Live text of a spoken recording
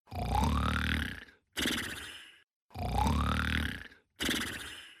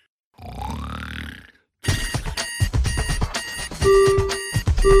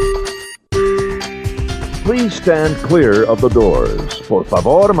please stand clear of the doors. Por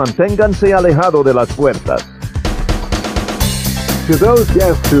favor, manténganse alejado de las puertas. To those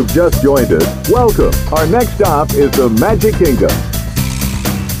guests who've just joined us, welcome. Our next stop is the Magic Kingdom.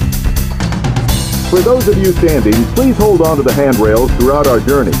 For those of you standing, please hold on to the handrails throughout our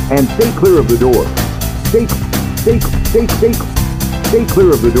journey and stay clear of the door. Stay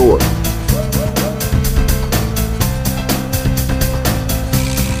clear of the door.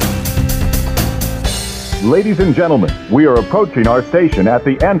 Ladies and gentlemen, we are approaching our station at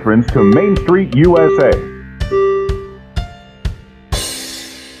the entrance to Main Street, USA.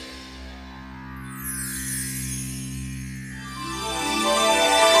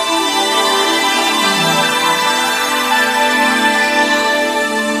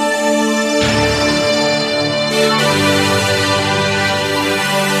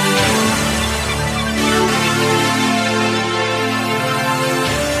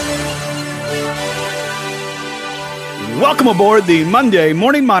 Welcome aboard the Monday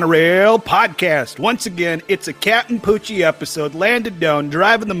Morning Monorail podcast. Once again, it's a Captain Poochie episode. Landed down,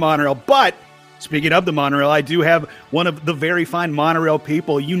 driving the monorail. But speaking of the monorail, I do have one of the very fine monorail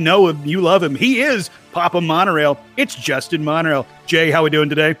people. You know him, you love him. He is Papa Monorail. It's Justin Monorail. Jay, how we doing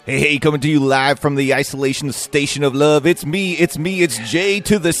today? Hey, coming to you live from the isolation station of love. It's it's J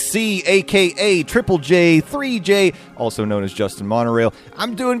to the C, a.k.a. Triple J, 3J, also known as Justin Monorail.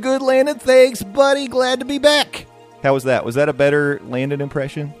 I'm doing good, Landon. Thanks, buddy. Glad to be back. How was that? Was that a better Landon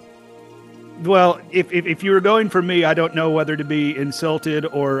impression? Well, if you were going for me, I don't know whether to be insulted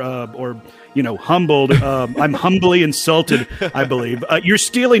or humbled. I'm humbly insulted, I believe. You're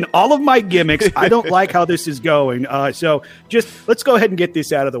stealing all of my gimmicks. I don't like how this is going. So just let's go ahead and get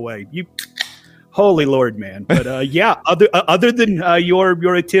this out of the way. Holy Lord, man. But other than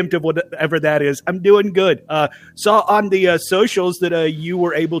your attempt of whatever that is, I'm doing good. Saw on the socials that you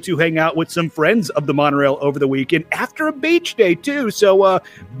were able to hang out with some friends of the monorail over the weekend after a beach day, too. So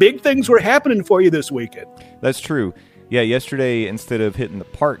big things were happening for you this weekend. That's true. Yeah, yesterday, instead of hitting the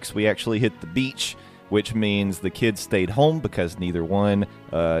parks, we actually hit the beach, which means the kids stayed home because neither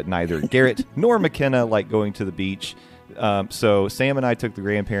Garrett nor McKenna like going to the beach. So Sam and I took the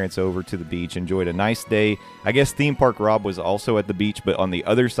grandparents over to the beach, enjoyed a nice day. I guess Theme Park Rob was also at the beach, but on the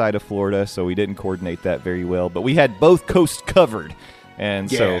other side of Florida, so we didn't coordinate that very well. But we had both coasts covered.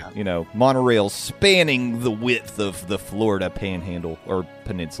 And so, monorail spanning the width of the Florida panhandle, or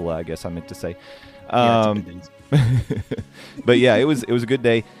peninsula, I guess I meant to say. But yeah, it was a good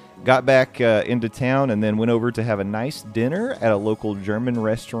day. Got back into town and then went over to have a nice dinner at a local German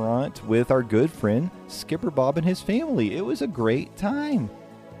restaurant with our good friend Skipper Bob and his family. It was a great time.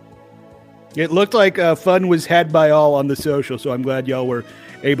 It looked like fun was had by all on the social, so I'm glad y'all were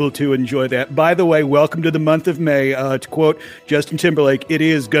able to enjoy that. By the way, welcome to the month of May. To quote Justin Timberlake, it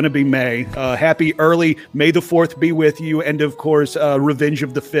is going to be May. Happy early May the 4th be with you, and of course, Revenge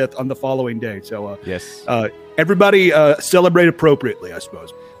of the 5th on the following day. So yes, everybody celebrate appropriately, I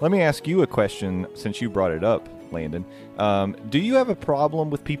suppose. Let me ask you a question since you brought it up, Landon. Do you have a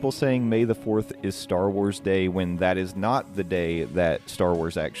problem with people saying May the 4th is Star Wars Day when that is not the day that Star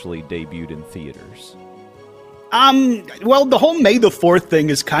Wars actually debuted in theaters? Well, the whole May the 4th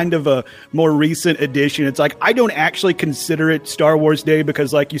thing is kind of a more recent addition. It's like, I don't actually consider it Star Wars Day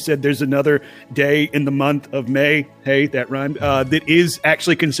because, like you said, there's another day in the month of May. Hey, that rhymed. That is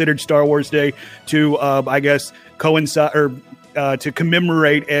actually considered Star Wars Day to, I guess, coincide or to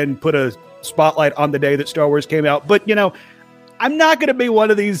commemorate and put a spotlight on the day that Star Wars came out. But, I'm not going to be one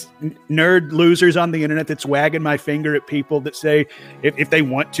of these nerd losers on the internet that's wagging my finger at people that say, if they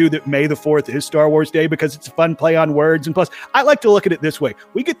want to, that May the 4th is Star Wars Day because it's a fun play on words. And plus, I like to look at it this way.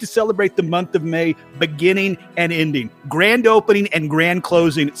 We get to celebrate the month of May beginning and ending. Grand opening and grand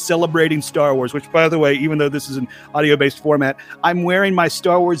closing, celebrating Star Wars, which, by the way, even though this is an audio-based format, I'm wearing my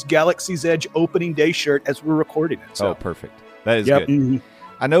Star Wars Galaxy's Edge opening day shirt as we're recording it. So. Oh, perfect. That is good. Mm-hmm.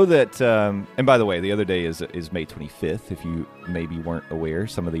 I know that, and by the way, the other day is May 25th, if you maybe weren't aware,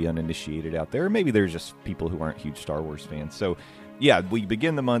 some of the uninitiated out there, or maybe there's just people who aren't huge Star Wars fans. So, yeah, we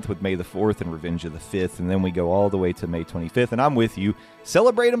begin the month with May the 4th and Revenge of the 5th, and then we go all the way to May 25th, and I'm with you.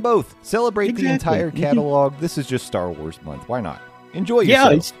 Celebrate them both. Celebrate the entire catalog. This is just Star Wars month. Why not? Enjoy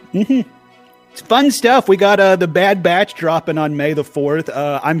yourself. Yeah, it's fun stuff. We got the Bad Batch dropping on May the 4th.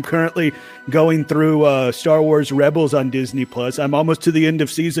 I'm currently going through Star Wars Rebels on Disney+. I'm almost to the end of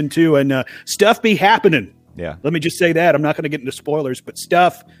season 2, and stuff be happening. Yeah. Let me just say that. I'm not going to get into spoilers, but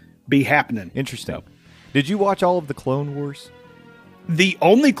stuff be happening. Interesting. So. Did you watch all of the Clone Wars? The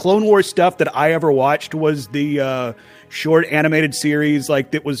only Clone Wars stuff that I ever watched was the short animated series,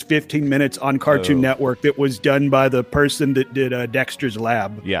 that was 15 minutes on Cartoon Network that was done by the person that did Dexter's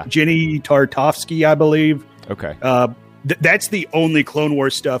Lab. Yeah. Jenny Tartovsky, I believe. Okay. That's the only Clone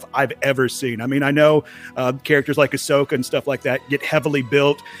Wars stuff I've ever seen. I mean, I know characters like Ahsoka and stuff like that get heavily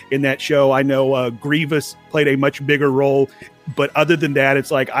built in that show. I know Grievous played a much bigger role, but other than that,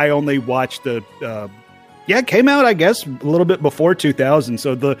 it's like I only watched the. It came out, I guess, a little bit before 2000.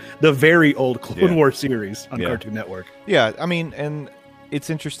 So the very old Clone Wars series on Cartoon Network. Yeah, I mean, and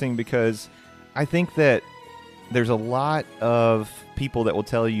it's interesting because I think that there's a lot of people that will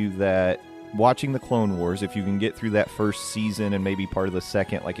tell you that watching the Clone Wars, if you can get through that first season and maybe part of the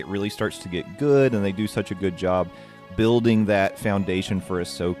second, like it really starts to get good, and they do such a good job building that foundation for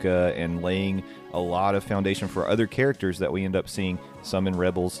Ahsoka and laying a lot of foundation for other characters that we end up seeing, some in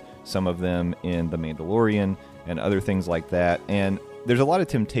Rebels, some of them in The Mandalorian, and other things like that. And there's a lot of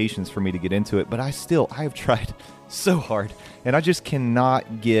temptations for me to get into it, but I have tried so hard, and I just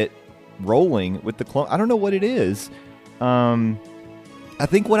cannot get rolling with the clone. I don't know what it is. I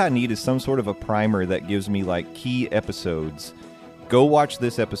think what I need is some sort of a primer that gives me like key episodes. Go watch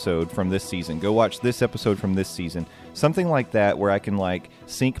this episode from this season. Go watch this episode from this season. Something like that where I can like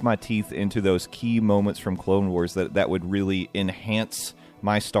sink my teeth into those key moments from Clone Wars that would really enhance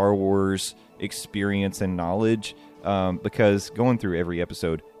my Star Wars experience and knowledge. Because going through every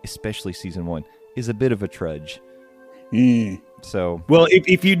episode, especially season 1, is a bit of a trudge. So, well,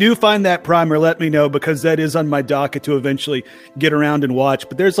 if you do find that primer, let me know, because that is on my docket to eventually get around and watch.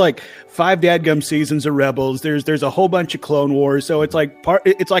 But there's like 5 dadgum seasons of Rebels. There's a whole bunch of Clone Wars. So it's like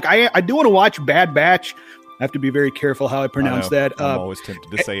I do want to watch Bad Batch. I have to be very careful how I pronounce that. I'm always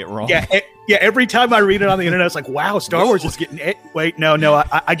tempted to say it wrong. Yeah. Every time I read it on the internet, it's like, wow, Star Wars is getting it. Wait, no,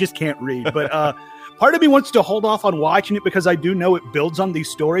 I just can't read. But part of me wants to hold off on watching it because I do know it builds on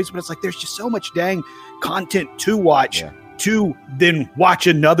these stories. But it's like there's just so much dang content to watch. Yeah. To then watch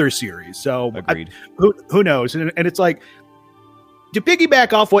another series. So who knows? And it's like, to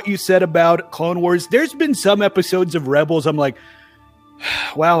piggyback off what you said about Clone Wars, there's been some episodes of Rebels I'm like,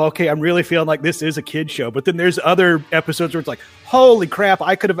 wow, okay, I'm really feeling like this is a kid's show. But then there's other episodes where it's like, holy crap,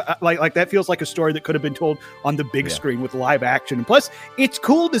 I could have, like that feels like a story that could have been told on the big screen with live action. And plus, it's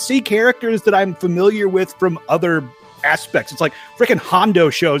cool to see characters that I'm familiar with from other aspects. It's like freaking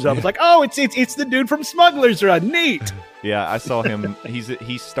Hondo shows up. It's like, oh, it's the dude from Smugglers Run. Neat. Yeah, I saw him.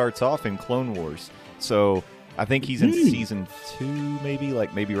 He starts off in Clone Wars, so I think he's in season 2, maybe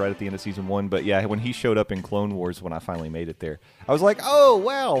right at the end of season 1. But yeah, when he showed up in Clone Wars, when I finally made it there, I was like, oh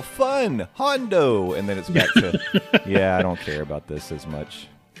wow, fun, Hondo. And then it's back to, yeah, I don't care about this as much.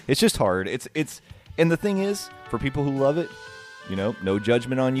 It's just hard. It's and the thing is, for people who love it, no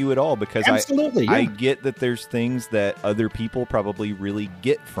judgment on you at all, because I get that there's things that other people probably really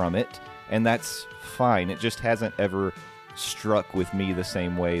get from it, and that's fine. It just hasn't ever struck with me the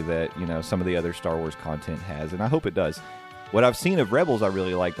same way that some of the other Star Wars content has, and I hope it does. What I've seen of Rebels I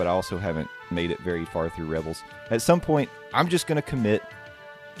really like, but I also haven't made it very far through Rebels. At some point, I'm just going to commit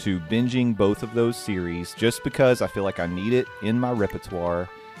to binging both of those series, just because I feel like I need it in my repertoire.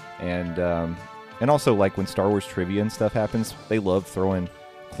 And also, like when Star Wars trivia and stuff happens, they love throwing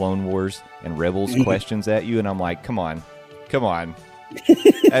Clone Wars and Rebels questions at you, and I'm like, come on.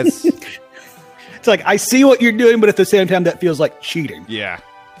 It's like, I see what you're doing, but at the same time, that feels like cheating. Yeah.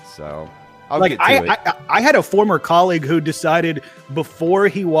 So I'll get to it. I had a former colleague who decided before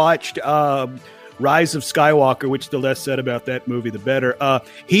he watched Rise of Skywalker, which the less said about that movie, the better.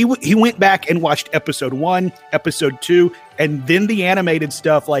 He went back and watched episode 1, episode 2, and then the animated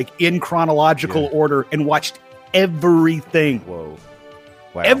stuff, like in chronological order, and watched everything. Whoa.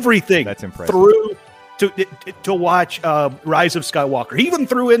 Wow. Everything. That's impressive. Through to watch Rise of Skywalker. He even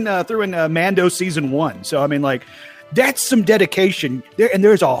threw in Mando season 1. So I mean, like, that's some dedication there, and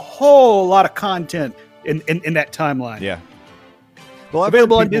there's a whole lot of content in that timeline. Yeah. Well,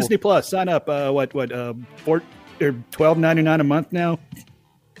 available on Disney Plus. Sign up. $12.99 a month now.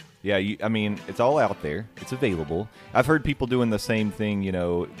 Yeah, I mean, it's all out there. It's available. I've heard people doing the same thing.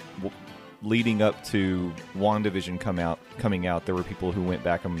 Leading up to WandaVision coming out, there were people who went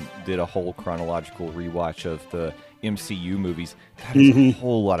back and did a whole chronological rewatch of the MCU movies. That is a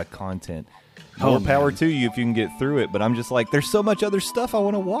whole lot of content. More power to you if you can get through it. But I'm just like, there's so much other stuff I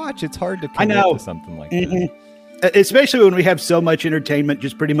want to watch. It's hard to commit to something like that. Especially when we have so much entertainment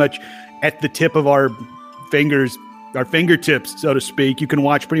just pretty much at the tip of our fingertips, so to speak. You can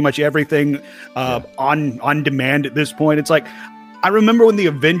watch pretty much everything on demand at this point. It's like, I remember when the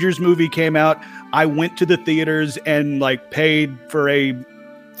Avengers movie came out, I went to the theaters and like paid for a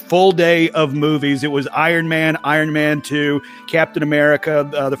full day of movies. It was Iron Man, Iron Man 2, Captain America,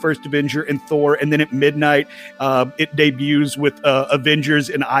 the First Avenger, and Thor. And then at midnight, it debuts with Avengers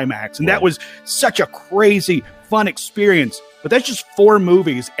in IMAX. And that was such a crazy, fun experience. But that's just 4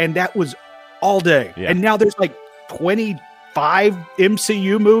 movies. And that was all day. Yeah. And now there's like 25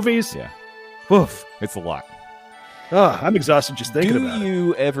 MCU movies. Yeah. Oof. It's a lot. I'm exhausted just thinking about it. Do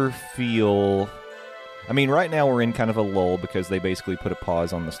you ever feel... I mean, right now we're in kind of a lull because they basically put a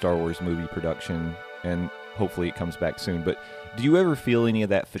pause on the Star Wars movie production, and hopefully it comes back soon. But do you ever feel any of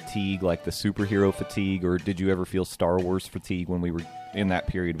that fatigue, like the superhero fatigue, or did you ever feel Star Wars fatigue when we were in that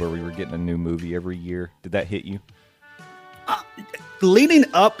period where we were getting a new movie every year? Did that hit you? Leading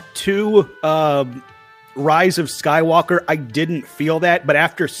up to Rise of Skywalker, I didn't feel that, but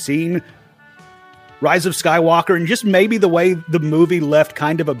after seeing Rise of Skywalker and just maybe the way the movie left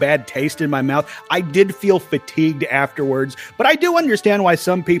kind of a bad taste in my mouth, I did feel fatigued afterwards. But I do understand why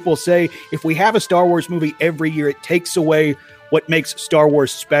some people say if we have a Star Wars movie every year, it takes away what makes Star Wars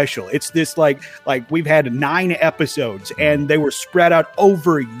special. It's this like we've had 9 episodes and they were spread out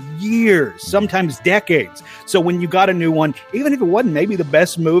over years, sometimes decades. So when you got a new one, even if it wasn't maybe the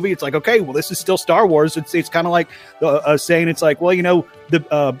best movie, it's like, okay, well, this is still Star Wars. It's kind of like saying it's like, well, you know,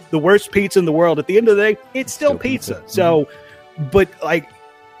 the worst pizza in the world. At the end of the day, it's still pizza. So, but like,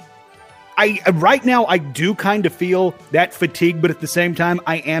 right now I do kind of feel that fatigue, but at the same time,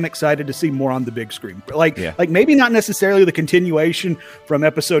 I am excited to see more on the big screen. Like maybe not necessarily the continuation from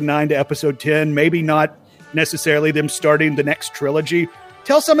episode 9 to episode 10, maybe not necessarily them starting the next trilogy.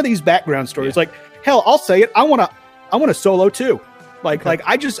 Tell some of these background stories. Like, hell, I'll say it. I want a Solo too.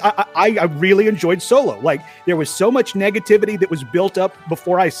 I really enjoyed Solo. Like, there was so much negativity that was built up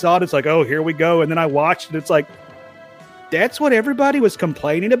before I saw it. It's like, oh, here we go. And then I watched it. It's like, that's what everybody was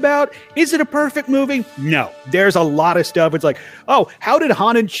complaining about. Is it a perfect movie? No. There's a lot of stuff. It's like, oh, how did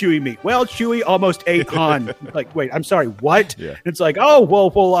Han and Chewie meet? Well, Chewie almost ate Han. Like, wait, I'm sorry, what? Yeah. It's like, oh,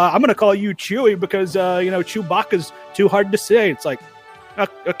 well, I'm going to call you Chewie because, Chewbacca's too hard to say. It's like,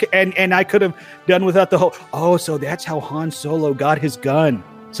 okay. And I could have done without the whole, oh, so that's how Han Solo got his gun.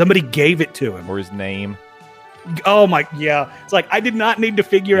 Somebody gave it to him. Or his name. Oh, my, yeah. It's like, I did not need to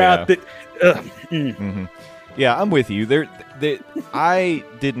figure out that. Yeah, I'm with you. I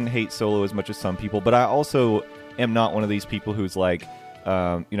didn't hate Solo as much as some people, but I also am not one of these people who's like,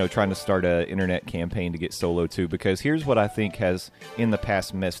 trying to start an internet campaign to get Solo too. Because here's what I think has in the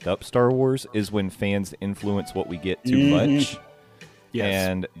past messed up Star Wars is when fans influence what we get too much. Yes.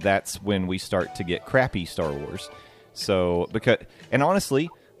 And that's when we start to get crappy Star Wars. So and honestly,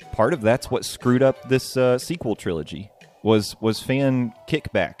 part of that's what screwed up this sequel trilogy was fan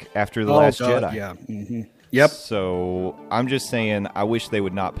kickback after The Last Jedi. Yeah. Mm-hmm. Yep. So I'm just saying, I wish they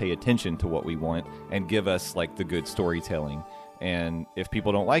would not pay attention to what we want and give us like the good storytelling. And if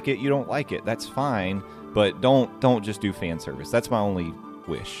people don't like it, you don't like it. That's fine, but don't just do fan service. That's my only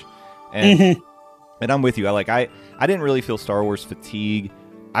wish. And and I'm with you. I didn't really feel Star Wars fatigue.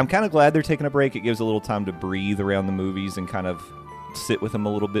 I'm kind of glad they're taking a break. It gives a little time to breathe around the movies and kind of sit with them a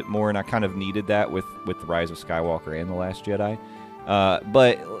little bit more. And I kind of needed that with The Rise of Skywalker and The Last Jedi.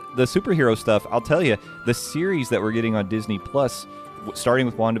 But the superhero stuff, I'll tell you, the series that we're getting on Disney Plus, starting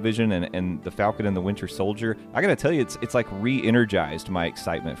with WandaVision and The Falcon and the Winter Soldier, I gotta tell you, it's like re-energized my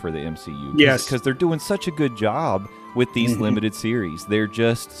excitement for the MCU. Yes. Because they're doing such a good job with these limited series. They're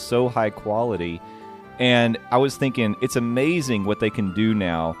just so high quality. And I was thinking, it's amazing what they can do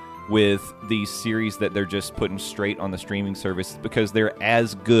now with these series that they're just putting straight on the streaming service because they're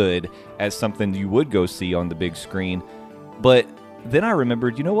as good as something you would go see on the big screen. But then I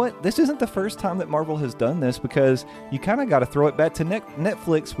remembered, you know what? This isn't the first time that Marvel has done this because you kind of got to throw it back to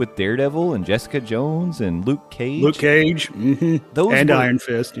Netflix with Daredevil and Jessica Jones and Luke Cage. And Iron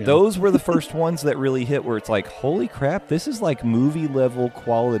Fist. Yeah. Those were the first ones that really hit where it's like, holy crap, this is like movie-level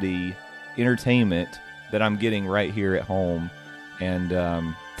quality entertainment that I'm getting right here at home.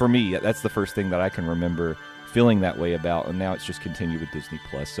 And for me, that's the first thing that I can remember feeling that way about, and now it's just continued with Disney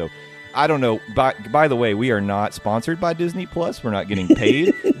Plus. So I don't know. By the way, we are not sponsored by Disney Plus. We're not getting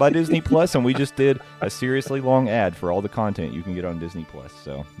paid by Disney Plus, and we just did a seriously long ad for all the content you can get on Disney Plus.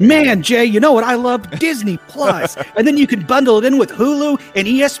 So, man, Jay, you know what I love? Disney Plus, and then you can bundle it in with Hulu and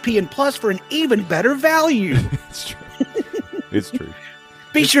ESPN Plus for an even better value. It's true. It's true.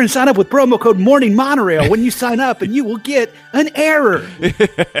 Be sure and sign up with promo code Morning Monorail when you sign up, and you will get an error.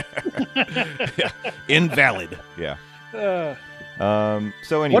 Invalid. Yeah.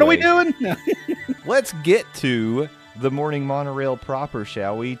 So anyway, what are we doing? Let's get to the Morning Monorail proper,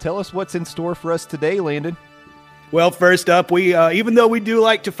 shall we? Tell us what's in store for us today, Landon. Well, first up, we even though we do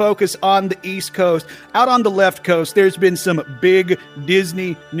like to focus on the East Coast, out on the left coast, there's been some big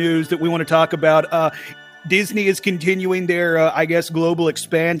Disney news that we want to talk about. Disney is continuing their, I guess, global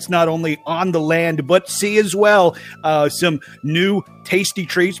expanse, not only on the land, but sea as well. Some new tasty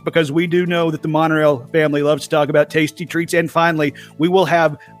treats, because we do know that the Monorail family loves to talk about tasty treats. And finally, we will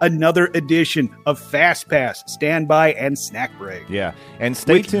have another edition of Fast Pass, Standby, and Snack Break. Yeah, and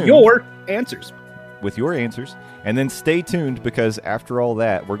stay tuned. Your answers. With your answers. And then stay tuned, because after all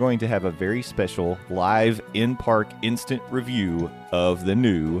that, we're going to have a very special live in-park instant review of the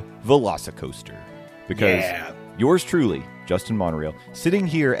new Velocicoaster. Because yours truly, Justin Monorail, sitting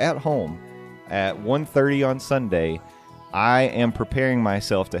here at home at 1:30 on Sunday, I am preparing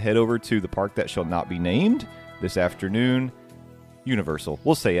myself to head over to the park that shall not be named this afternoon, Universal.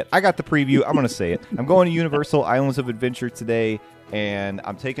 We'll say it. I got the preview. I'm going to say it. I'm going to Universal Islands of Adventure today, and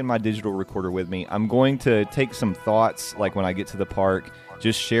I'm taking my digital recorder with me. I'm going to take some thoughts, like when I get to the park,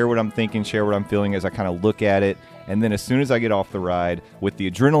 just share what I'm thinking, share what I'm feeling as I kind of look at it. And then as soon as I get off the ride, with the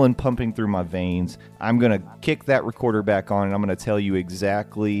adrenaline pumping through my veins, I'm going to kick that recorder back on, and I'm going to tell you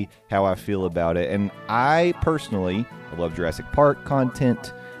exactly how I feel about it. And I personally, I love Jurassic Park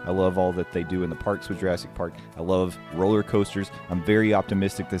content. I love all that they do in the parks with Jurassic Park. I love roller coasters. I'm very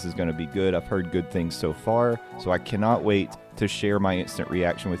optimistic this is going to be good. I've heard good things so far, so I cannot wait to share my instant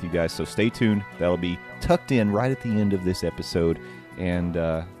reaction with you guys. So stay tuned. That'll be tucked in right at the end of this episode, and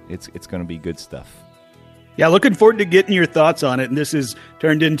it's going to be good stuff. Yeah, looking forward to getting your thoughts on it. And this is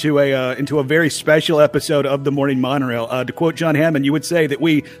turned into a very special episode of the Morning Monorail. To quote John Hammond, you would say that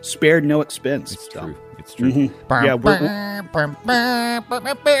we spared no expense. It's true. It's true. Mm-hmm.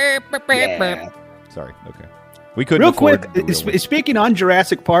 Yeah, sorry. Okay. We couldn't real quick, afford the real one. speaking on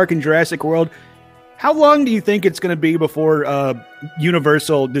Jurassic Park and Jurassic World, how long do you think it's going to be before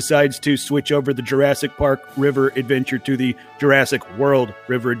Universal decides to switch over the Jurassic Park River Adventure to the Jurassic World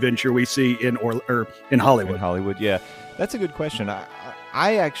River Adventure we see in Hollywood? In Hollywood, yeah. That's a good question.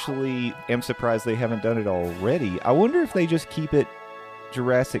 I actually am surprised they haven't done it already. I wonder if they just keep it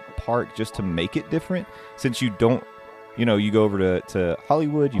Jurassic Park just to make it different, since you don't, you go over to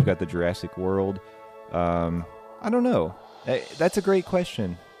Hollywood, you've got the Jurassic World. I don't know. That's a great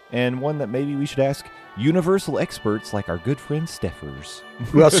question. And one that maybe we should ask Universal experts like our good friend Steffers.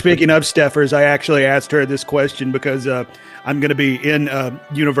 Well, speaking of Steffers, I actually asked her this question because I'm going to be in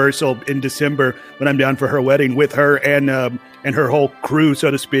Universal in December when I'm down for her wedding with her and her whole crew, so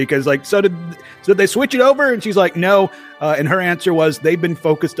to speak. I was like, so did they switch it over? And she's like, no. And her answer was they've been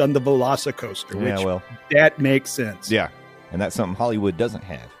focused on the Velocicoaster, which that makes sense. Yeah, and that's something Hollywood doesn't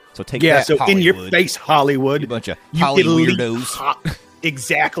have. So take that, so Hollywood. In your face, Hollywood. You bunch of Holly weirdos.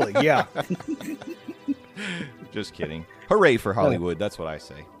 Exactly, yeah. Just kidding. Hooray for Hollywood, that's what I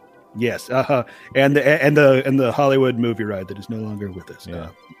say. Yes, and the Hollywood movie ride that is no longer with us. Yeah.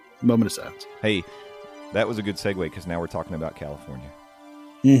 Moment of silence. Hey, that was a good segue, because now we're talking about California.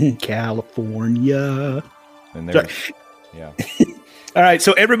 California. And there's, yeah. All right,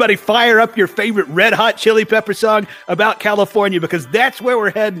 so everybody fire up your favorite Red Hot Chili Pepper song about California, because that's where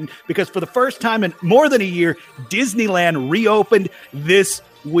we're heading, because for the first time in more than a year, Disneyland reopened this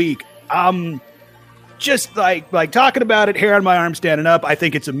week. Just like talking about it, hair on my arm standing up. I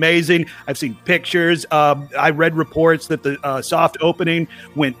think it's amazing. I've seen pictures. I read reports that the soft opening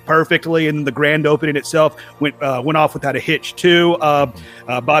went perfectly, and the grand opening itself went off without a hitch too.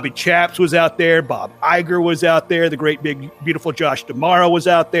 Bobby Chaps was out there. Bob Iger was out there. The great big beautiful Josh D'Amaro was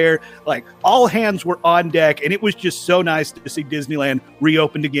out there. Like, all hands were on deck, and it was just so nice to see Disneyland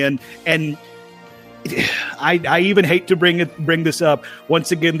reopened again. And I even hate to bring this up.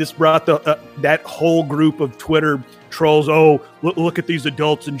 Once again, this brought that whole group of Twitter trolls. Oh, look at these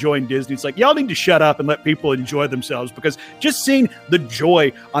adults enjoying Disney. It's like, y'all need to shut up and let people enjoy themselves, because just seeing the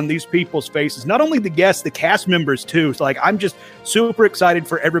joy on these people's faces, not only the guests, the cast members too. So, like, I'm just super excited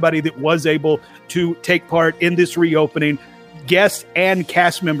for everybody that was able to take part in this reopening, guests and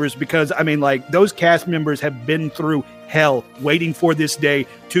cast members, because I mean, like, those cast members have been through hell waiting for this day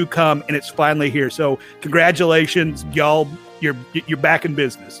to come, and it's finally here. So congratulations, y'all. You're back in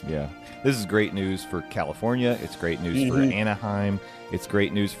business. Yeah, this is great news for California. It's great news for Anaheim. It's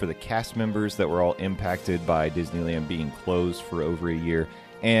great news for the cast members that were all impacted by Disneyland being closed for over a year.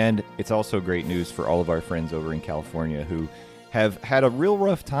 And it's also great news for all of our friends over in California who have had a real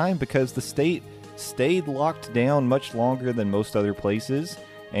rough time, because the state stayed locked down much longer than most other places.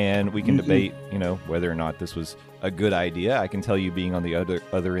 And we can debate, whether or not this was a good idea. I can tell you, being on the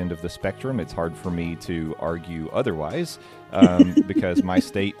other end of the spectrum, it's hard for me to argue otherwise, because my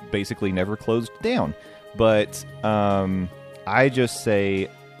state basically never closed down. But I just say,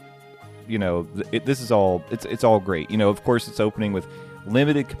 this is all, it's all great. Of course, it's opening with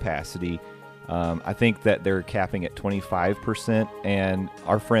limited capacity. I think that they're capping at 25%, and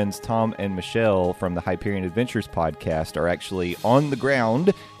our friends Tom and Michelle from the Hyperion Adventures podcast are actually on the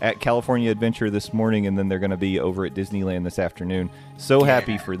ground at California Adventure this morning, and then they're going to be over at Disneyland this afternoon. So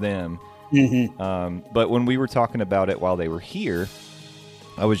happy for them. But when we were talking about it while they were here,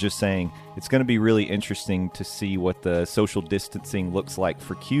 I was just saying it's going to be really interesting to see what the social distancing looks like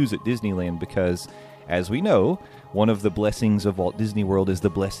for queues at Disneyland, because as we know, one of the blessings of Walt Disney World is the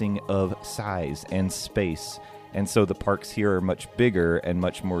blessing of size and space. And so the parks here are much bigger and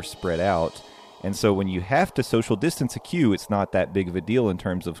much more spread out. And so when you have to social distance a queue, it's not that big of a deal in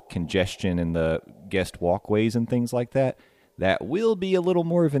terms of congestion in the guest walkways and things like that. That will be a little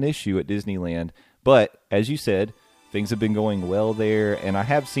more of an issue at Disneyland. But as you said, things have been going well there. And I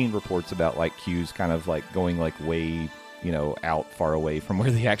have seen reports about like queues kind of like going like way, out far away from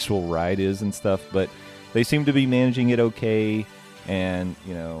where the actual ride is and stuff. But they seem to be managing it okay. And,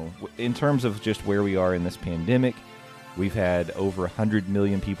 in terms of just where we are in this pandemic, we've had over 100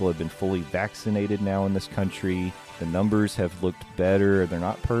 million people have been fully vaccinated now in this country. The numbers have looked better. They're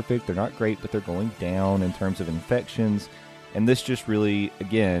not perfect. They're not great, but they're going down in terms of infections. And this just really,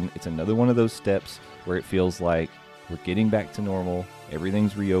 again, it's another one of those steps where it feels like we're getting back to normal.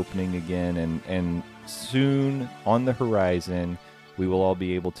 Everything's reopening again. And soon on the horizon, we will all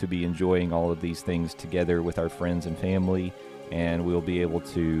be able to be enjoying all of these things together with our friends and family, and we'll be able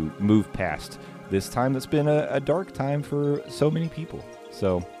to move past this time that's been a dark time for so many people.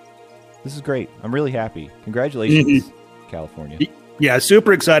 So this is great. I'm really happy. Congratulations, California. Yeah,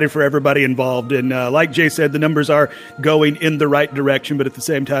 super excited for everybody involved. And like Jay said, the numbers are going in the right direction. But at the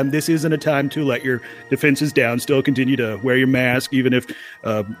same time, this isn't a time to let your defenses down. Still continue to wear your mask, even if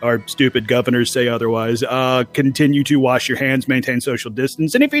our stupid governors say otherwise. Continue to wash your hands, maintain social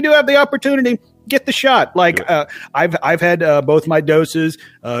distance. And if you do have the opportunity, get the shot. Like I've had both my doses.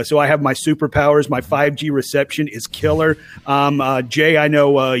 So I have my superpowers. My 5G reception is killer. Jay, I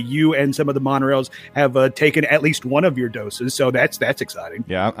know you and some of the monorails have taken at least one of your doses. So that's exciting.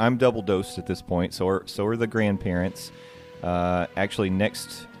 Yeah, I'm double dosed at this point. So are the grandparents. Actually,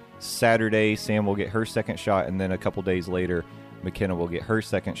 next Saturday, Sam will get her second shot, and then a couple days later, McKenna will get her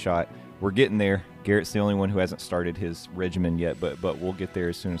second shot. We're getting there. Garrett's the only one who hasn't started his regimen yet, but we'll get there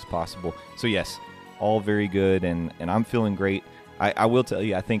as soon as possible. So yes, all very good, and I'm feeling great. I will tell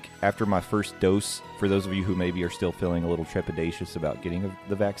you, I think after my first dose, for those of you who maybe are still feeling a little trepidatious about getting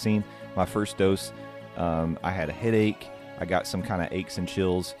the vaccine, my first dose, I had a headache. I got some kind of aches and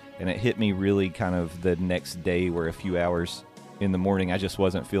chills, and it hit me really kind of the next day where a few hours in the morning I just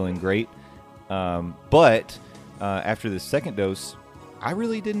wasn't feeling great. But after the second dose, I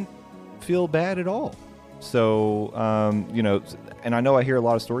really didn't feel bad at all. So, and I know I hear a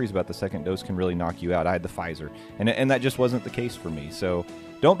lot of stories about the second dose can really knock you out. I had the Pfizer, and that just wasn't the case for me. So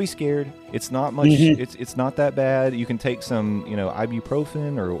don't be scared. It's not much. It's not that bad. You can take some,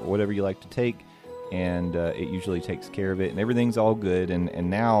 ibuprofen or whatever you like to take, and it usually takes care of it, and everything's all good. And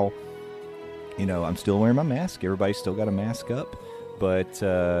now, I'm still wearing my mask. Everybody's still got a mask up. But,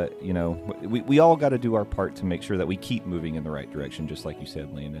 we all got to do our part to make sure that we keep moving in the right direction, just like you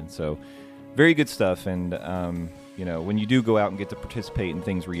said, Landon. So very good stuff. And, when you do go out and get to participate in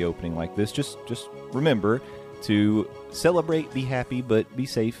things reopening like this, just remember to celebrate, be happy, but be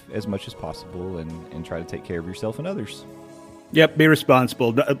safe as much as possible and try to take care of yourself and others. Yep, be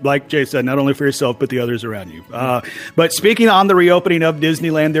responsible. Like Jay said, not only for yourself, but the others around you. But speaking on the reopening of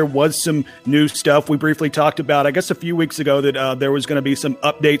Disneyland, there was some new stuff. We briefly talked about, I guess a few weeks ago, that there was going to be some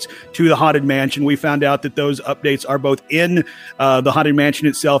updates to the Haunted Mansion. We found out that those updates are both in the Haunted Mansion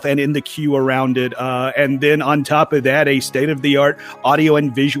itself and in the queue around it. And then on top of that, a state-of-the-art audio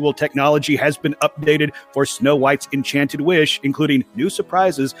and visual technology has been updated for Snow White's Enchanted Wish, including new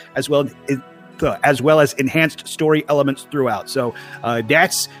surprises as well as enhanced story elements throughout. So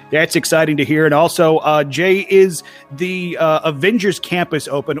that's exciting to hear. And also, Jay, is the Avengers Campus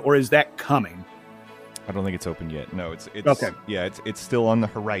open, or is that coming? I don't think it's open yet. No, it's okay. Yeah, it's still on the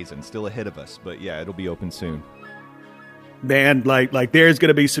horizon, still ahead of us. But yeah, it'll be open soon. Man, like there's going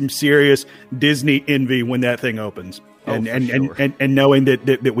to be some serious Disney envy when that thing opens, and knowing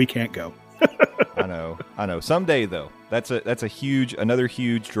that we can't go. I know. Someday, though, that's another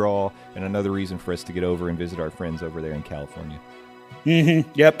huge draw and another reason for us to get over and visit our friends over there in California. Mm-hmm.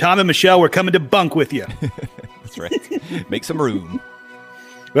 Yep, Tom and Michelle, we're coming to bunk with you. That's right. Make some room.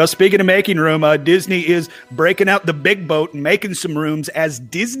 Well, speaking of making room, Disney is breaking out the big boat and making some rooms, as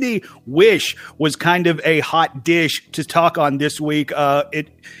Disney Wish was kind of a hot dish to talk on this week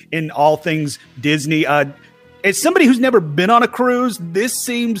in all things Disney. As somebody who's never been on a cruise, this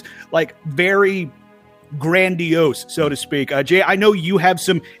seems like very grandiose, so to speak. Jay, I know you have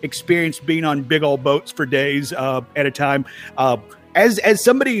some experience being on big old boats for days at a time. As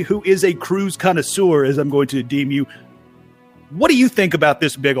somebody who is a cruise connoisseur, as I'm going to deem you, what do you think about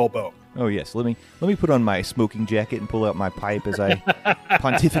this big old boat? Oh yes, let me put on my smoking jacket and pull out my pipe as I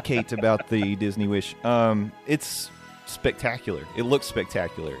pontificate about the Disney Wish. It's spectacular. It looks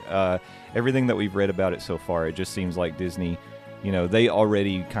spectacular. Everything that we've read about it so far, it just seems like Disney, they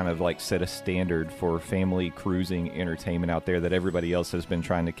already kind of like set a standard for family cruising entertainment out there that everybody else has been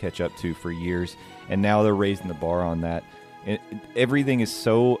trying to catch up to for years, and now they're raising the bar on that. Everything is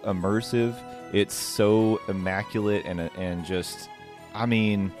so immersive. It's so immaculate and just, I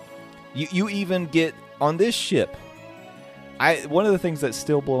mean, you even get on this ship. One of the things that's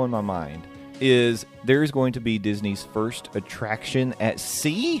still blowing my mind is there's going to be Disney's first attraction at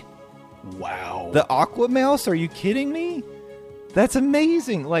sea. Wow. The Aqua Mouse? Are you kidding me? That's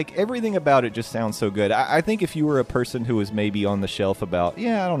amazing. Like, everything about it just sounds so good. I think if you were a person who was maybe on the shelf about,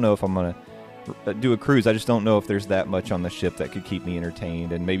 I don't know if I'm going to do a cruise. I just don't know if there's that much on the ship that could keep me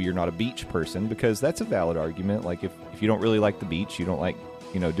entertained. And maybe you're not a beach person, because that's a valid argument. Like, if you don't really like the beach, you don't like,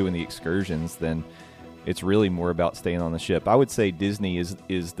 doing the excursions, then it's really more about staying on the ship. I would say Disney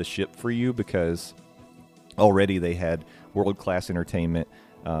is the ship for you, because already they had world-class entertainment,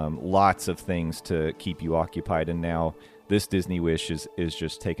 lots of things to keep you occupied, and now this Disney Wish is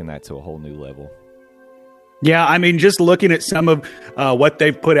just taking that to a whole new level. Yeah, I mean, just looking at some of what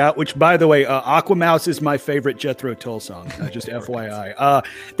they've put out, which, by the way, Aqua Mouse is my favorite Jethro Tull song, just FYI.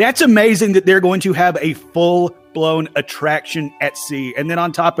 That's amazing that they're going to have a full-blown attraction at sea. And then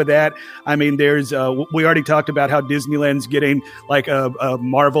on top of that, I mean, there's we already talked about how Disneyland's getting like a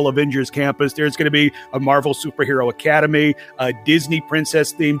Marvel Avengers campus. There's going to be a Marvel Superhero Academy, a Disney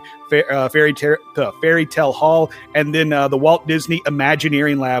princess-themed fairy tale hall, and then the Walt Disney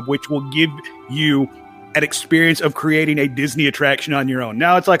Imagineering Lab, which will give you an experience of creating a Disney attraction on your own.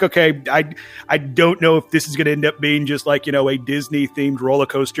 Now it's like, okay, I don't know if this is going to end up being just like, a Disney themed roller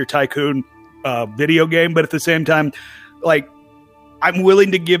coaster tycoon video game, but at the same time, like, I'm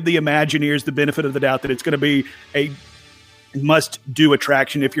willing to give the Imagineers the benefit of the doubt that it's going to be a must do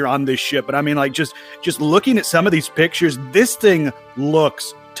attraction if you're on this ship. But I mean, like, just looking at some of these pictures, this thing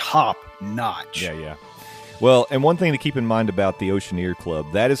looks top notch. Yeah. Well, and one thing to keep in mind about the Oceaneer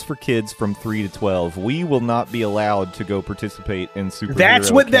Club, that is for kids from 3 to 12. We will not be allowed to go participate in Superhero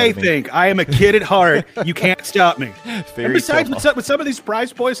That's what Academy. they think. I am a kid at heart. You can't stop me. And besides, with some of these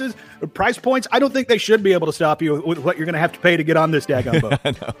price points, I don't think they should be able to stop you with what you're going to have to pay to get on this daggone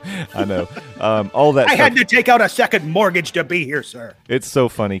boat. I know. All that I had to take out a second mortgage to be here, sir. It's so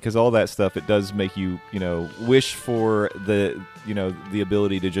funny because all that stuff, it does make you, wish for the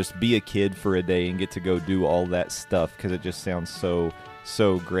ability to just be a kid for a day and get to go do all that stuff, because it just sounds so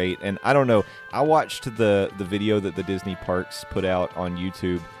great. And I don't know, I watched the video that the Disney parks put out on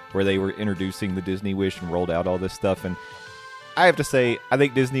YouTube where they were introducing the Disney Wish and rolled out all this stuff, and I have to say, I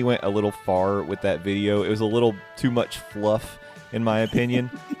think Disney went a little far with that video. It was a little too much fluff, in my opinion.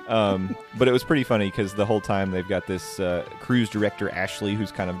 But it was pretty funny because the whole time they've got this cruise director, Ashley,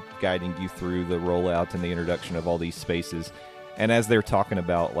 who's kind of guiding you through the rollout and the introduction of all these spaces. And as they're talking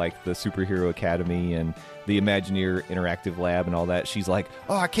about like the Superhero Academy and the Imagineer Interactive Lab and all that, she's like,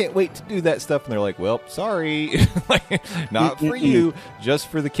 "Oh, I can't wait to do that stuff." And they're like, "Well, sorry, not for you, just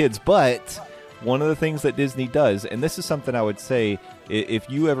for the kids." But one of the things that Disney does, and this is something I would say, if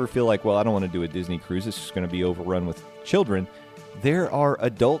you ever feel like, well, I don't want to do a Disney cruise, it's just going to be overrun with children, there are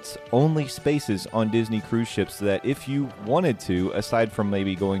adults-only spaces on Disney cruise ships that if you wanted to, aside from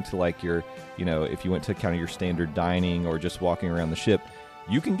maybe going to like your, if you went to kind of your standard dining or just walking around the ship,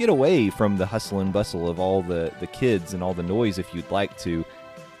 you can get away from the hustle and bustle of all the kids and all the noise if you'd like to.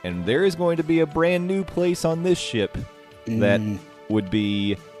 And there is going to be a brand new place on this ship that would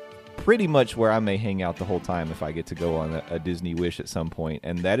be pretty much where I may hang out the whole time if I get to go on a Disney Wish at some point.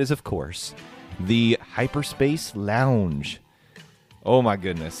 And that is, of course, the Hyperspace Lounge. Oh my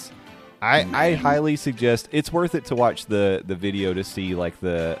goodness. I highly suggest, it's worth it to watch the video to see like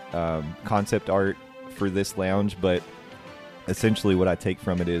the concept art for this lounge, but essentially what I take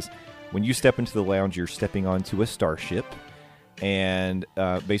from it is when you step into the lounge, you're stepping onto a starship, and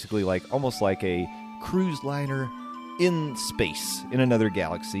basically like almost like a cruise liner in space in another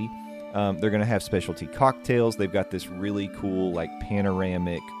galaxy. They're going to have specialty cocktails. They've got this really cool like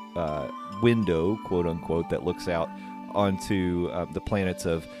panoramic window, quote unquote, that looks out onto the planets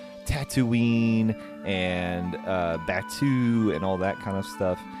of Tatooine and Batuu and all that kind of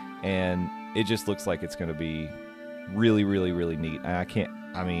stuff. And it just looks like it's going to be really, really, really neat.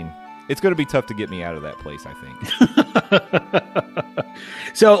 it's going to be tough to get me out of that place, I think.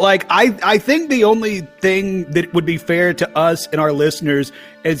 So, like, I think the only thing that would be fair to us and our listeners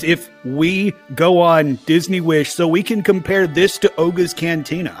is if we go on Disney Wish so we can compare this to Oga's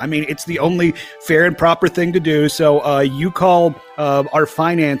Cantina. I mean, it's the only fair and proper thing to do. So you call our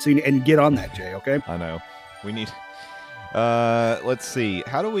financing and get on that, Jay, okay? I know. We need... let's see.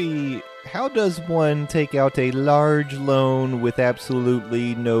 How does one take out a large loan with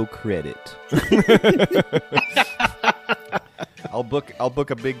absolutely no credit? I'll book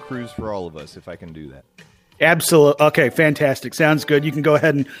a big cruise for all of us if I can do that. Absolutely. Okay, fantastic. Sounds good. You can go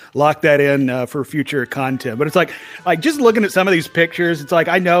ahead and lock that in for future content. But it's like just looking at some of these pictures, it's like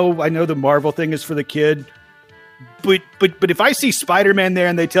I know the Marvel thing is for the kid. But if I see Spider-Man there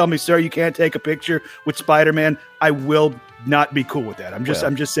and they tell me, "Sir, you can't take a picture with Spider-Man," I will not be cool with that. I'm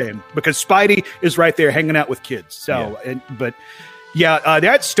just saying, because Spidey is right there hanging out with kids. So,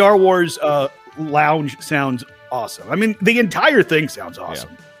 that Star Wars lounge sounds awesome. I mean, the entire thing sounds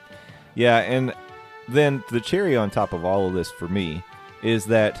awesome. Yeah, and then the cherry on top of all of this for me is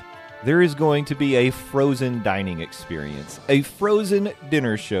that there is going to be a Frozen dining experience, a Frozen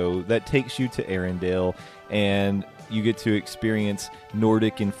dinner show that takes you to Arendelle, and you get to experience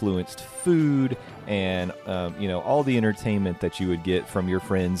Nordic-influenced food and, all the entertainment that you would get from your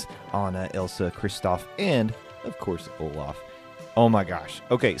friends Anna, Elsa, Kristoff, and, of course, Olaf. Oh, my gosh.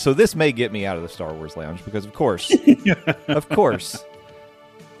 Okay, so this may get me out of the Star Wars Lounge because, of course,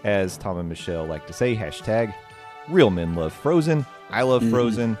 as Tom and Michelle like to say, hashtag, real men love Frozen. I love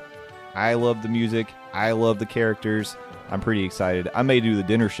Frozen. I love the music. I love the characters. I'm pretty excited. I may do the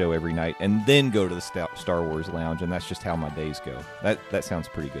dinner show every night and then go to the Star Wars Lounge, and that's just how my days go. That sounds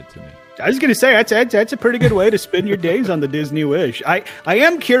pretty good to me. I was going to say, that's a pretty good way to spend your days on the Disney Wish. I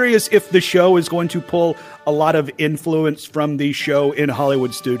am curious if the show is going to pull a lot of influence from the show in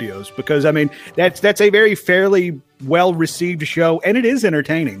Hollywood studios, because, I mean, that's a very fairly well-received show, and it is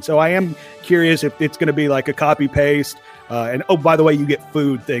entertaining. So I am curious if it's going to be like a copy-paste, and, oh, by the way, you get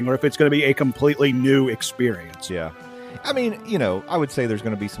food thing, or if it's going to be a completely new experience. Yeah. I mean, I would say there's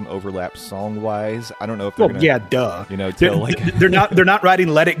going to be some overlap song-wise. I don't know if they're going to... yeah, duh. They're not writing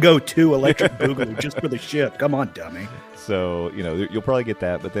 "Let It Go 2" Electric Boogaloo just for the ship. Come on, dummy. So, you'll probably get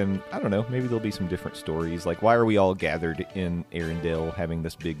that, but then, I don't know, maybe there'll be some different stories. Like, why are we all gathered in Arendelle having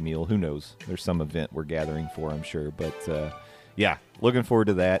this big meal? Who knows? There's some event we're gathering for, I'm sure. But, yeah, looking forward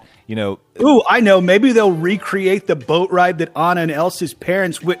to that. Ooh, I know. Maybe they'll recreate the boat ride that Anna and Elsa's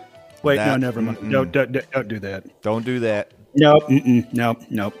parents would... Wait, no, never mind. No, don't do that. Don't do that. Nope.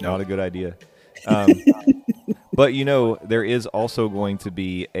 Not a good idea. But, there is also going to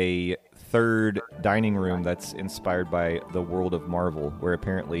be a third dining room that's inspired by the world of Marvel, where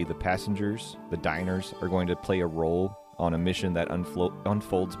apparently the passengers, the diners, are going to play a role on a mission that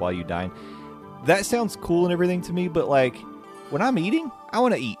unfolds while you dine. That sounds cool and everything to me, but, like, when I'm eating, I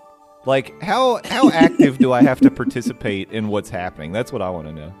want to eat. Like, how active do I have to participate in what's happening? That's what I want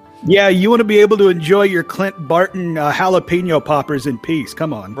to know. Yeah, you want to be able to enjoy your Clint Barton jalapeno poppers in peace.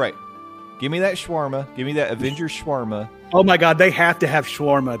 Come on. Right. Give me that shawarma. Give me that Avengers shawarma. Oh, my God. They have to have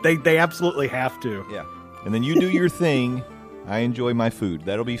shawarma. They absolutely have to. Yeah. And then you do your thing. I enjoy my food.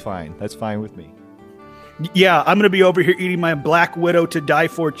 That'll be fine. That's fine with me. Yeah, I'm going to be over here eating my Black Widow to die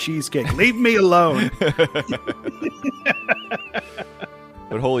for cheesecake. Leave me alone.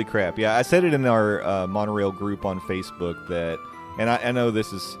 But holy crap. Yeah, I said it in our Monorail group on Facebook that, and I know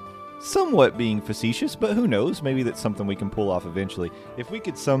this is somewhat being facetious, but who knows? Maybe that's something we can pull off eventually. If we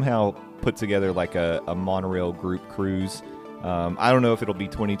could somehow put together like a monorail group cruise, I don't know if it'll be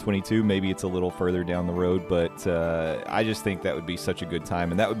 2022. Maybe it's a little further down the road, but I just think that would be such a good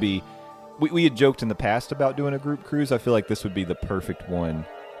time. And that would be, we had joked in the past about doing a group cruise. I feel like this would be the perfect one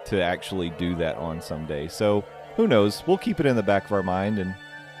to actually do that on someday. So who knows? We'll keep it in the back of our mind and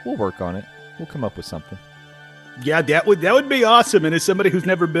we'll work on it. We'll come up with something. Yeah, that would be awesome. And as somebody who's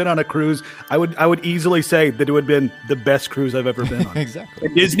never been on a cruise, I would easily say that it would have been the best cruise I've ever been on. Exactly.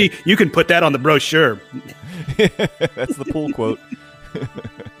 At Disney, you can put that on the brochure. That's the pool quote.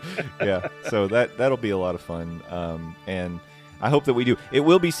 Yeah, so that'll be a lot of fun. And I hope that we do. It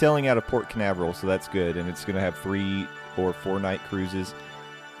will be selling out of Port Canaveral, so that's good. And it's going to have 3 or 4 night cruises.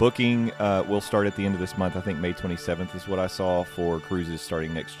 Booking will start at the end of this month. I think May 27th is what I saw for cruises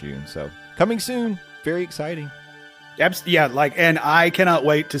starting next June. So coming soon. Very exciting. Yeah, and I cannot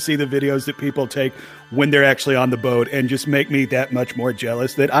wait to see the videos that people take when they're actually on the boat and just make me that much more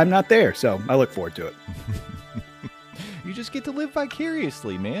jealous that I'm not there. So I look forward to it. You just get to live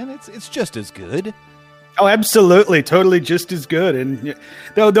vicariously, man. It's just as good. Oh, absolutely. Totally just as good. And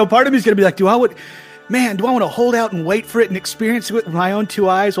though part of me is going to be like, man, do I want to hold out and wait for it and experience it with my own two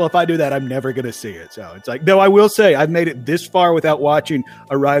eyes? Well, if I do that, I'm never going to see it. So it's like, though I will say I've made it this far without watching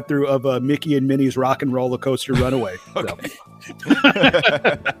a ride through of Mickey and Minnie's Rock and Roller Coaster Runaway.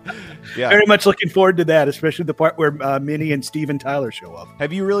 Yeah. Very much looking forward to that, especially the part where Minnie and Steven Tyler show up.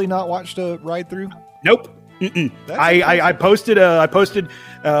 Have you really not watched a ride through? Nope. I posted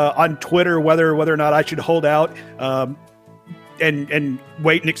on Twitter whether or not I should hold out and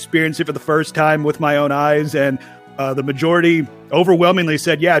wait and experience it for the first time with my own eyes, and the majority overwhelmingly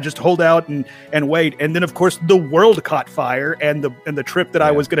said, yeah, just hold out and wait. And then of course the world caught fire, and the trip that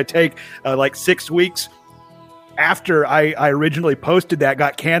I was going to take like 6 weeks after I originally posted that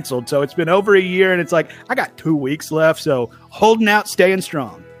got canceled. So it's been over a year, and it's like I got 2 weeks left, so holding out, staying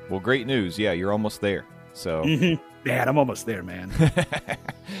strong. Well, great news. Yeah, you're almost there. So, man, I'm almost there, man.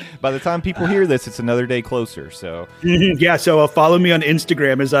 By the time people hear this, it's another day closer. So, yeah. So follow me on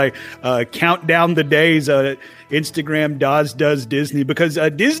Instagram as I count down the days. Instagram does Disney, because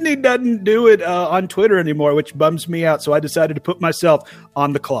Disney doesn't do it on Twitter anymore, which bums me out. So I decided to put myself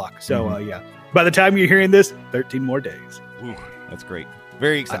on the clock. So yeah, by the time you're hearing this, 13 more days. Ooh, that's great.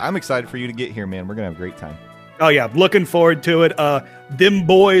 Very excited. I'm excited for you to get here, man. We're gonna have a great time. Oh, yeah. Looking forward to it. Them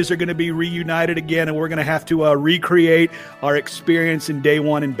boys are going to be reunited again, and we're going to have to recreate our experience in day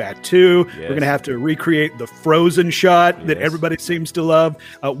one in Batuu. Yes. We're going to have to recreate the Frozen shot that everybody seems to love.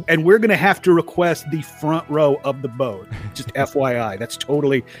 And we're going to have to request the front row of the boat. Just FYI, that's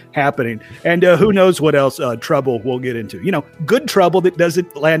totally happening. And who knows what else trouble we'll get into. You know, good trouble that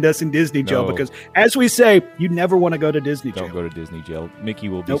doesn't land us in Disney jail, because as we say, you never want to go to Disney jail. Don't go to Disney jail. Mickey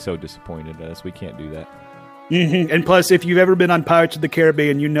will be so disappointed at us. We can't do that. And plus, if you've ever been on Pirates of the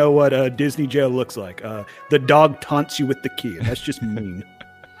Caribbean, you know what Disney jail looks like. The dog taunts you with the key, and that's just mean.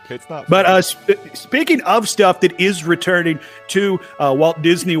 It's not. But speaking of stuff that is returning to Walt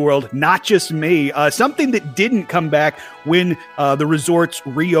Disney World, not just me, something that didn't come back when the resorts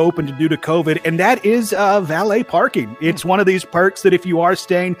reopened due to COVID, and that is valet parking. It's one of these perks that if you are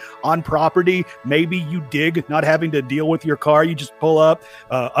staying on property, maybe you dig not having to deal with your car. You just pull up,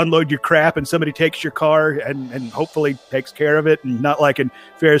 unload your crap, and somebody takes your car and hopefully takes care of it, and not like in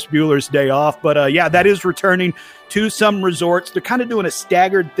Ferris Bueller's Day Off. But yeah, that is returning to some resorts. They're kind of doing a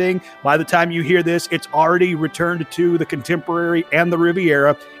staggered thing. By the time you hear this, it's already returned to the Contemporary and the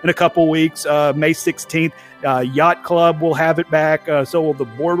Riviera in a couple weeks. May 16th, Yacht Club will have it back. So will the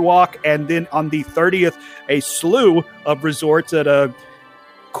Boardwalk. And then on the 30th, a slew of resorts at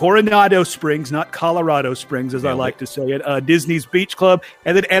Coronado Springs, not Colorado Springs, as I like to say it, Disney's Beach Club,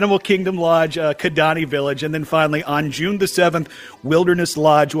 and then Animal Kingdom Lodge, Kidani Village. And then finally, on June the 7th, Wilderness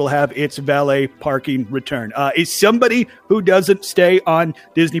Lodge will have its valet parking return. Is somebody who doesn't stay on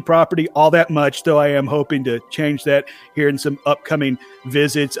Disney property all that much, though I am hoping to change that here in some upcoming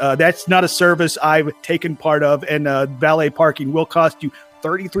visits. That's not a service I've taken part of, and valet parking will cost you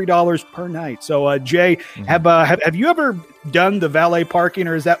 $33 per night. So, Jay, have you ever done the valet parking,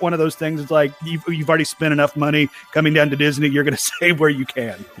 or is that one of those things? It's like you've already spent enough money coming down to Disney, you're going to save where you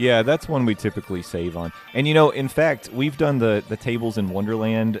can. Yeah, that's one we typically save on. And you know, in fact, we've done the Tables in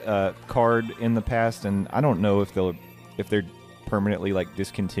Wonderland card in the past, and I don't know if they're permanently like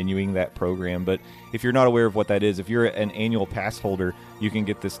discontinuing that program. But if you're not aware of what that is, if you're an annual pass holder, you can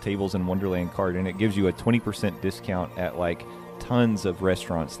get this Tables in Wonderland card, and it gives you a 20% discount at like tons of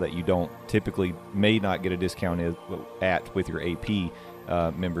restaurants that you don't typically may not get a discount at with your AP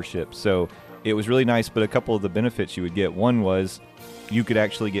membership. So it was really nice, but a couple of the benefits you would get, one was you could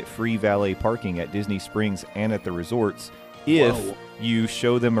actually get free valet parking at Disney Springs and at the resorts if you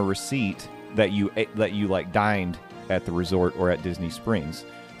show them a receipt that you like dined at the resort or at Disney Springs.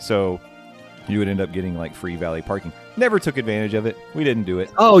 So you would end up getting like free valet parking. Never took advantage of it. We didn't do it.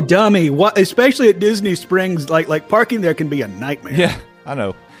 Oh, dummy. What? Especially at Disney Springs, like parking there can be a nightmare. Yeah, I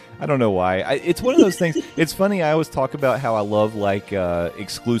know. I don't know why. It's one of those things. It's funny. I always talk about how I love like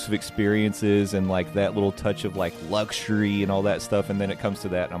exclusive experiences and like that little touch of like luxury and all that stuff. And then it comes to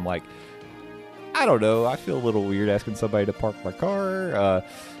that, and I'm like, I don't know. I feel a little weird asking somebody to park my car.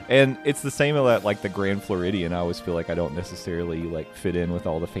 And it's the same at like the Grand Floridian. I always feel like I don't necessarily like fit in with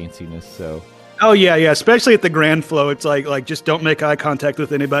all the fanciness. So. Oh, yeah. Especially at the Grand Flow. It's like just don't make eye contact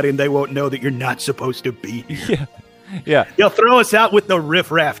with anybody and they won't know that you're not supposed to be here. Yeah. You'll throw us out with the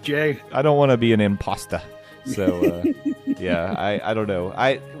riffraff, Jay. I don't want to be an imposter. So, yeah, I don't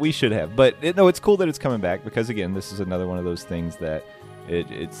know. We should have. But, it's cool that it's coming back because, again, this is another one of those things that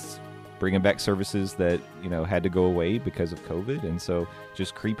it's bringing back services that, had to go away because of COVID. And so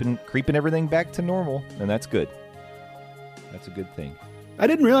just creeping everything back to normal. And that's good. That's a good thing. I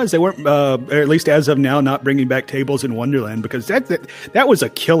didn't realize they weren't, or at least as of now, not bringing back Tables in Wonderland, because that was a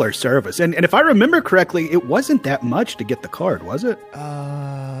killer service. And if I remember correctly, it wasn't that much to get the card, was it?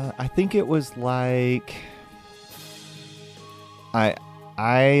 I think it was like... I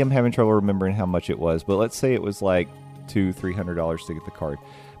am having trouble remembering how much it was, but let's say it was like $200-$300 to get the card.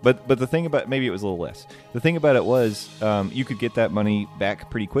 But the thing about, maybe it was a little less. The thing about it was you could get that money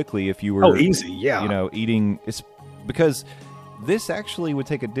back pretty quickly if you were easy, yeah. Eating, because this actually would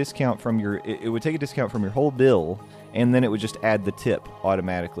take a discount from it would take a discount from your whole bill, and then it would just add the tip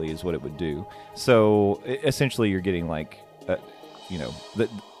automatically is what it would do. So essentially you're getting like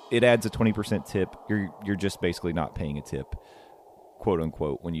it adds a 20% tip. You're just basically not paying a tip, quote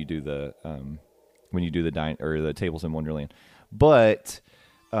unquote, when you do the Tables in Wonderland. But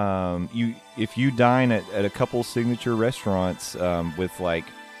if you dine at a couple signature restaurants with like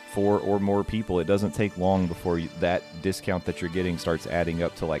 4 or more people, it doesn't take long before that discount that you're getting starts adding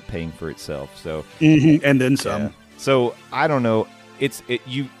up to like paying for itself. So and then some. Yeah. So I don't know.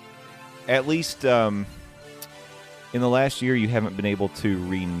 You at least in the last year you haven't been able to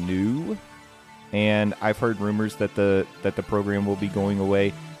renew, and I've heard rumors that the program will be going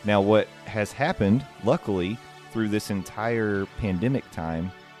away. Now, what has happened, luckily, through this entire pandemic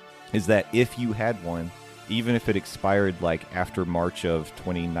time, is that if you had one, even if it expired like after March of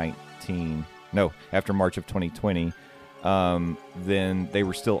 2020, then they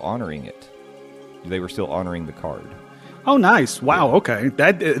were still honoring it. They were still honoring the card. Oh, nice. Wow. Yeah. Okay.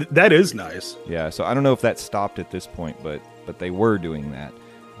 That is nice. Yeah. So I don't know if that stopped at this point, but they were doing that.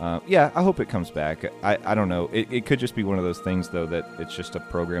 Yeah, I hope it comes back. I don't know. It could just be one of those things, though, that it's just a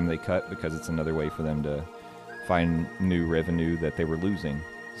program they cut because it's another way for them to find new revenue that they were losing.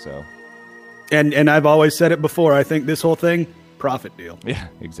 So, and I've always said it before. I think this whole thing, profit deal. Yeah,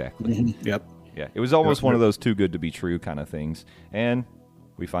 exactly. Mm-hmm. Yep. Yeah, it was almost one of those too good to be true kind of things. And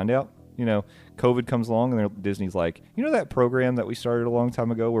we find out, COVID comes along and Disney's like, that program that we started a long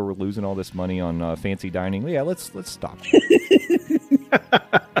time ago where we're losing all this money on fancy dining? Yeah, let's stop.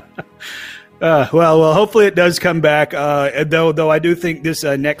 Well, hopefully it does come back. Though I do think this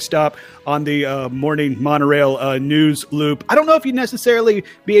next stop on the morning monorail news loop, I don't know if you'd necessarily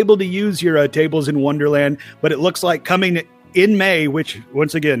be able to use your Tables in Wonderland, but it looks like coming in May, which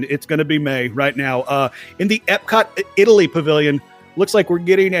once again, it's going to be May right now, in the Epcot Italy Pavilion, looks like we're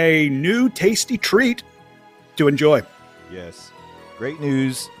getting a new tasty treat to enjoy. Yes. Great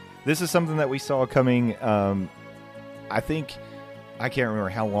news. This is something that we saw coming, I can't remember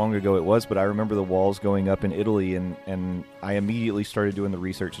how long ago it was, but I remember the walls going up in Italy, and I immediately started doing the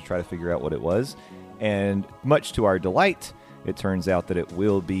research to try to figure out what it was. And much to our delight, it turns out that it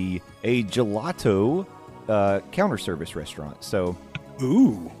will be a gelato counter service restaurant. So,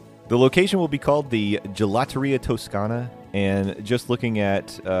 ooh. The location will be called the Gelateria Toscana, and just looking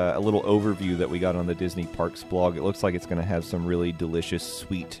at a little overview that we got on the Disney Parks blog, it looks like it's going to have some really delicious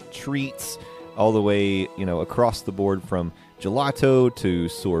sweet treats all the way, across the board from gelato to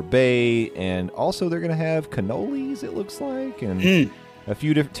sorbet, and also they're going to have cannolis, it looks like, and a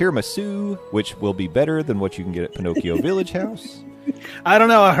few different tiramisu, which will be better than what you can get at Pinocchio Village House. I don't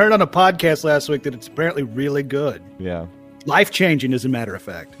know. I heard on a podcast last week that it's apparently really good. Yeah. Life-changing, as a matter of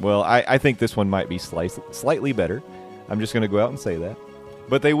fact. Well, I think this one might be slightly better. I'm just going to go out and say that.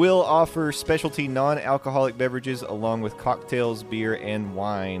 But they will offer specialty non-alcoholic beverages along with cocktails, beer, and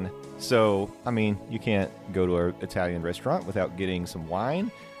wine. So, you can't go to an Italian restaurant without getting some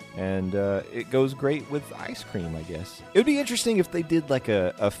wine. And it goes great with ice cream, I guess. It would be interesting if they did like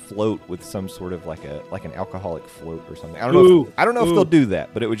a float with some sort of like an alcoholic float or something. I don't know if they'll do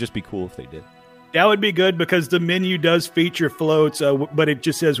that, but it would just be cool if they did. That would be good because the menu does feature floats, but it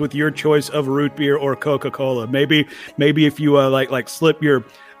just says with your choice of root beer or Coca-Cola. Maybe if you like slip your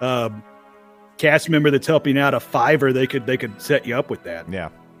cast member that's helping out a $5, they could set you up with that.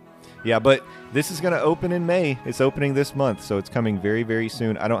 Yeah, but this is going to open in May. It's opening this month, so it's coming very, very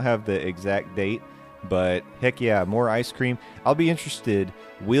soon. I don't have the exact date, but heck yeah, more ice cream. I'll be interested.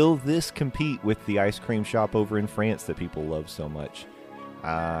 Will this compete with the ice cream shop over in France that people love so much?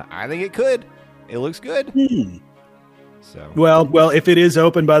 I think it could. It looks good. So well, if it is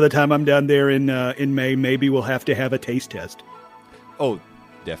open by the time I'm down there in May, maybe we'll have to have a taste test. Oh,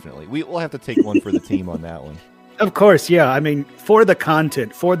 definitely. We'll have to take one for the team on that one. Of course, yeah. For the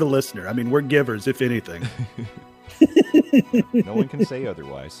content, for the listener. We're givers, if anything. No one can say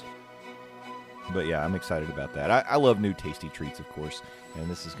otherwise. But yeah, I'm excited about that. I love new tasty treats, of course, and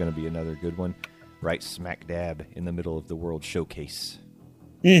this is going to be another good one. Right smack dab in the middle of the World Showcase.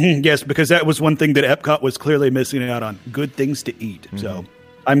 Mm-hmm, yes, because that was one thing that Epcot was clearly missing out on. Good things to eat. Mm-hmm. So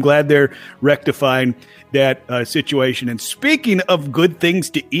I'm glad they're rectifying that situation. And speaking of good things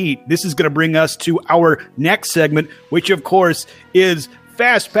to eat, this is going to bring us to our next segment, which, of course, is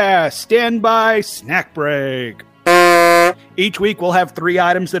Fast Pass, Standby, Snack Break. Each week, we'll have 3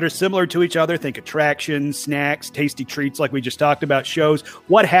 items that are similar to each other. Think attractions, snacks, tasty treats like we just talked about, shows,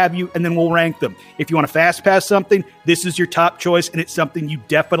 what have you, and then we'll rank them. If you want to fast pass something, this is your top choice, and it's something you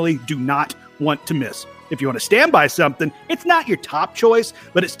definitely do not want to miss. If you want to stand by something, it's not your top choice,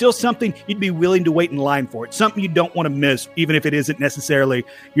 but it's still something you'd be willing to wait in line for. It's something you don't want to miss, even if it isn't necessarily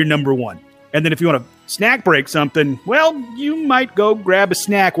your number one. And then if you want to snack break something, well, you might go grab a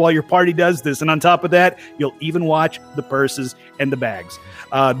snack while your party does this. And on top of that, you'll even watch the purses and the bags.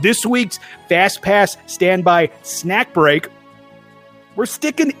 This week's Fast Pass Standby Snack Break, we're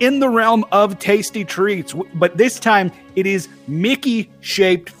sticking in the realm of tasty treats, but this time it is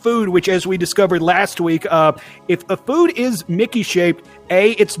Mickey-shaped food, which, as we discovered last week, if a food is Mickey-shaped,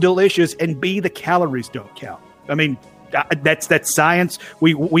 A, it's delicious, and B, the calories don't count. I mean, that's science.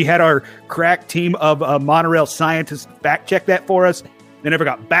 We had our crack team of monorail scientists fact check that for us. They never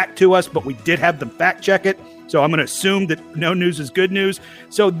got back to us, but we did have them fact check it. So I'm going to assume that no news is good news.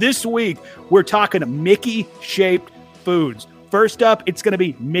 So this week, we're talking Mickey-shaped foods. First up, it's going to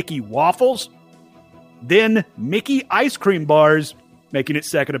be Mickey waffles, then Mickey ice cream bars, making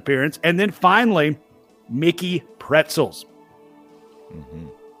its second appearance, and then finally, Mickey pretzels. Mm-hmm.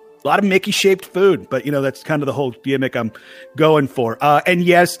 A lot of Mickey-shaped food, but, that's kind of the whole gimmick I'm going for. And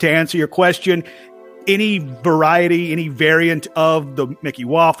yes, to answer your question, any variety, any variant of the Mickey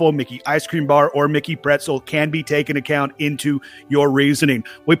waffle, Mickey ice cream bar, or Mickey pretzel can be taken account into your reasoning.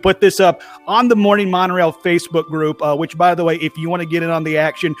 We put this up on the Morning Monorail Facebook group, which, by the way, if you want to get in on the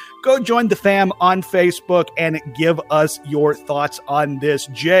action, go join the fam on Facebook and give us your thoughts on this.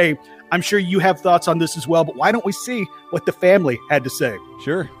 Jay, I'm sure you have thoughts on this as well, but why don't we see what the family had to say?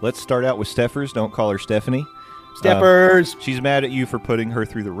 Sure. Let's start out with Steffers. Don't call her Stephanie. Steffers. She's mad at you for putting her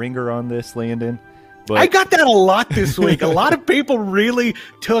through the ringer on this, Landon. But I got that a lot this week. A lot of people really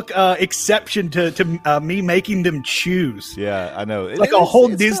took exception to me making them choose. Yeah, I know. Like a whole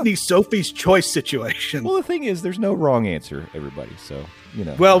Disney tough. Sophie's Choice situation. Well, the thing is, there's no wrong answer, everybody. So,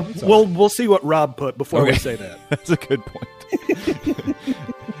 Well, we'll see what Rob put before we say that. That's a good point.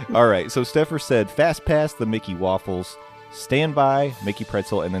 All right, so Steffer said, Fast Pass, the Mickey waffles, Standby, Mickey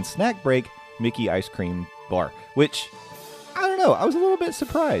pretzel, and then Snack Break, Mickey ice cream bar, which, I don't know, I was a little bit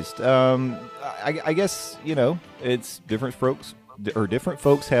surprised. I guess, it's different folks, or different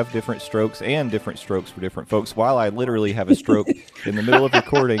folks have different strokes and different strokes for different folks, while I literally have a stroke in the middle of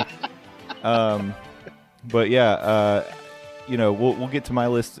recording. But yeah, we'll get to my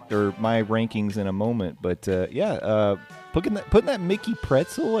list or my rankings in a moment, but putting that Mickey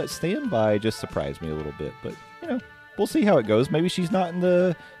pretzel at Standby just surprised me a little bit, but we'll see how it goes. Maybe she's not in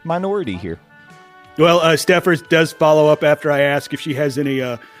the minority here. Well, Steffers does follow up after I ask if she has any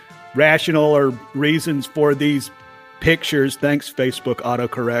rational or reasons for these pictures. Thanks, Facebook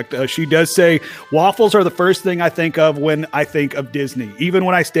autocorrect. She does say, waffles are the first thing I think of when I think of Disney. Even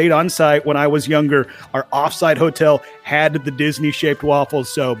when I stayed on site when I was younger, our offsite hotel had the Disney-shaped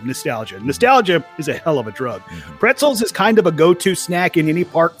waffles, so nostalgia. Nostalgia is a hell of a drug. Mm-hmm. Pretzels is kind of a go-to snack in any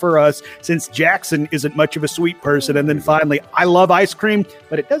park for us, since Jackson isn't much of a sweet person. And then finally, I love ice cream,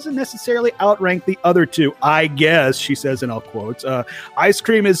 but it doesn't necessarily outrank the other two, I guess, she says in all quotes. Ice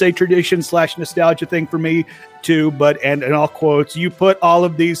cream is a tradition/nostalgia thing for me, too, but and in all quotes, you put all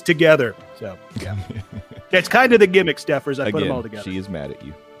of these together. So, yeah. That's kind of the gimmick, Steffers. I put them all together. She is mad at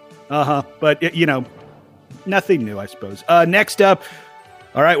you. But, nothing new, I suppose. Next up,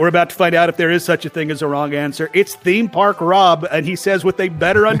 all right, we're about to find out if there is such a thing as a wrong answer. It's Theme Park Rob, and he says with a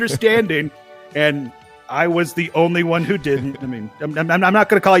better understanding, and I was the only one who didn't. I mean, I'm not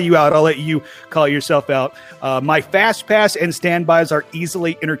going to call you out. I'll let you call yourself out. My Fast Pass and Standbys are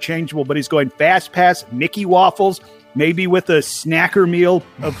easily interchangeable, but he's going Fast Pass, Mickey waffles, maybe with a snacker meal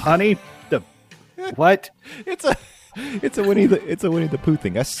of honey. What? It's a Winnie the Pooh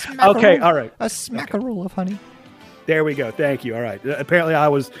thing. Okay, all right. A smackerel of honey. There we go. Thank you. All right. Apparently, I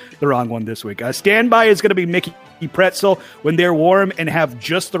was the wrong one this week. Standby is going to be Mickey pretzel when they're warm and have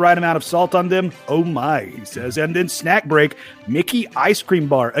just the right amount of salt on them. Oh my, he says. And then Snack Break, Mickey ice cream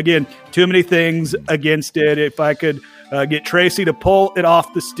bar. Again, too many things against it. If I could get Tracy to pull it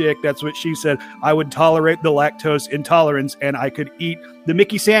off the stick, that's what she said, I would tolerate the lactose intolerance and I could eat the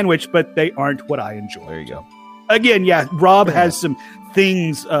Mickey sandwich, but they aren't what I enjoy. There you go. Again, yeah, Rob has some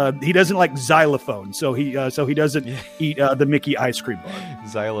things. He doesn't like xylophone, so he doesn't eat the Mickey ice cream bar.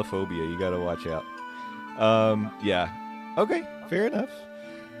 Xylophobia, you got to watch out. Yeah. Okay, fair enough.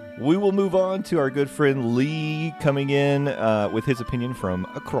 We will move on to our good friend Lee coming in with his opinion from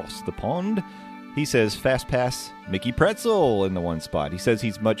across the pond. He says, Fast Pass, Mickey Pretzel in the one spot. He says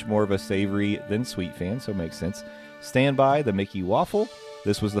he's much more of a savory than sweet fan, so it makes sense. Standby, the Mickey Waffle.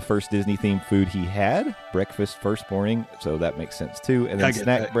 This was the first Disney-themed food he had. Breakfast first morning, so that makes sense too. And then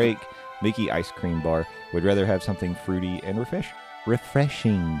snack break, Mickey Ice Cream Bar. Would rather have something fruity and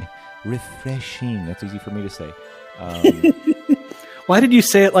refreshing. That's easy for me to say. Why did you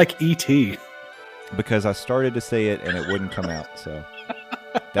say it like E.T.? Because I started to say it and it wouldn't come out, so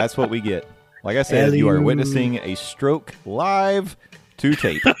that's what we get. Like I said, you are witnessing a stroke live to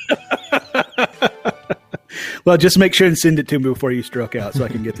tape. Well, just make sure and send it to me before you stroke out so I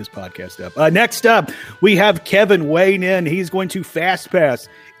can get this podcast up. Next up, we have Kevin weighing in. He's going to Fast Pass.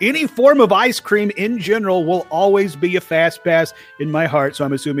 Any form of ice cream in general will always be a Fast Pass in my heart, so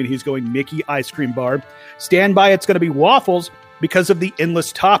I'm assuming he's going Mickey Ice Cream Bar. Standby, it's going to be waffles because of the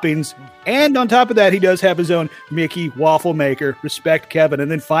endless toppings. And on top of that, he does have his own Mickey waffle maker. Respect, Kevin.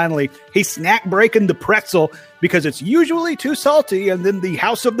 And then finally, he's snack breaking the pretzel because it's usually too salty, and then the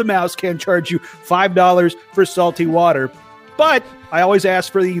House of the Mouse can charge you $5 for salty water. But I always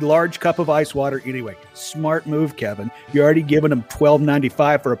ask for the large cup of ice water anyway. Smart move, Kevin. You're already giving them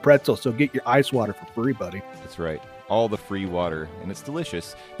 $12.95 for a pretzel, so get your ice water for free, buddy. That's right. All the free water, and it's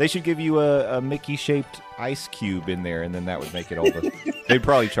delicious. They should give you a Mickey-shaped ice cube in there, and then that would make it all the... They'd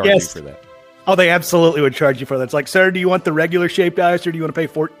probably charge you for that. Oh, they absolutely would charge you for that. It's like, sir, do you want the regular shaped ice, or do you want to pay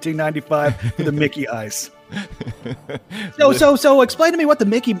 $14.95 for the Mickey ice? So explain to me what the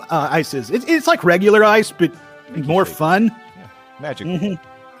Mickey ice is. It's like regular ice, but Mickey more shape. Fun. Yeah. Magical.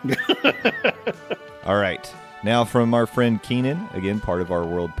 All right. Now from our friend Keenan, again, part of our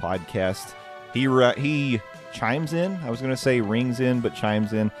World Podcast. He chimes in. I was going to say rings in, but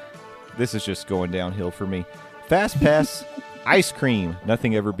chimes in. This is just going downhill for me. Fast Pass, ice cream.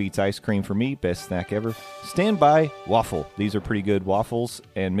 Nothing ever beats ice cream for me. Best snack ever. Standby, waffle. These are pretty good waffles,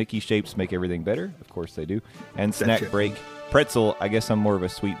 and Mickey shapes make everything better. Of course they do. And snack break, pretzel. I guess I'm more of a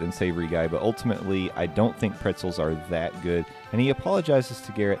sweet than savory guy, but ultimately I don't think pretzels are that good. And he apologizes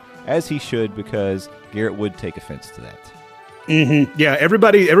to Garrett, as he should, because Garrett would take offense to that. Mm-hmm. Yeah,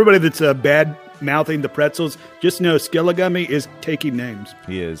 everybody that's bad mouthing the pretzels, just know Skilligummy is taking names.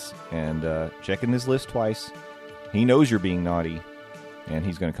 He is, and checking his list twice. He knows you're being naughty, and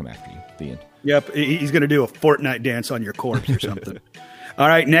he's going to come after you. The end. Yep, he's going to do a Fortnite dance on your corpse or something. All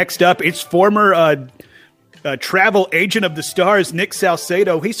right, next up, it's former travel agent of the stars, Nick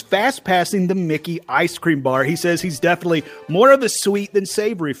Salcedo. He's fast passing the Mickey Ice Cream Bar. He says he's definitely more of a sweet than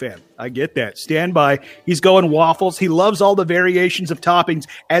savory fan. I get that. Stand by. He's going waffles. He loves all the variations of toppings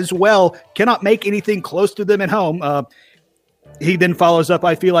as well. Cannot make anything close to them at home. He then follows up,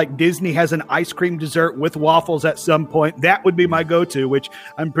 I feel like Disney has an ice cream dessert with waffles at some point. That would be my go-to, which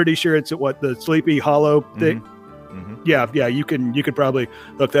I'm pretty sure it's at the Sleepy Hollow thing. Mm-hmm. Mm-hmm. Yeah, you could probably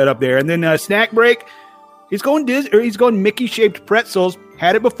look that up there. And then snack break. He's going Mickey-shaped pretzels.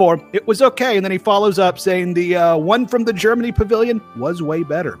 Had it before. It was okay. And then he follows up saying the one from the Germany pavilion was way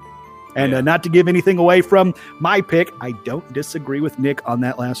better. And not to give anything away from my pick, I don't disagree with Nick on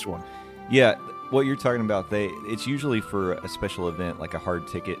that last one. Yeah, what you're talking about, it's usually for a special event, like a hard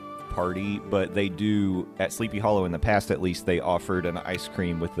ticket party, but they do, at Sleepy Hollow in the past at least, they offered an ice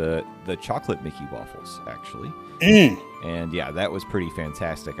cream with the chocolate Mickey waffles, actually. And yeah, that was pretty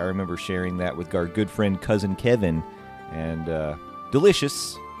fantastic. I remember sharing that with our good friend Cousin Kevin, and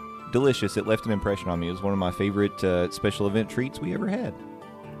delicious. It left an impression on me. It was one of my favorite special event treats we ever had.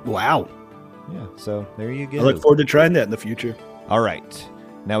 Wow. Yeah, so there you go. I look forward to trying that in the future. All right.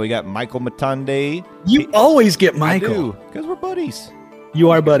 Now we got Michael Matande. You always get Michael. I do, because we're buddies. You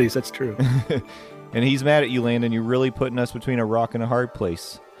are buddies, that's true. And he's mad at you, Landon. You're really putting us between a rock and a hard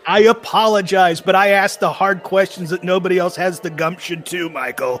place. I apologize, but I asked the hard questions that nobody else has the gumption to,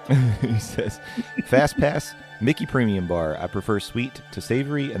 Michael. He says, Fast Pass, Mickey Premium Bar. I prefer sweet to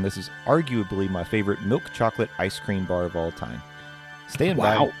savory, and this is arguably my favorite milk chocolate ice cream bar of all time. Stand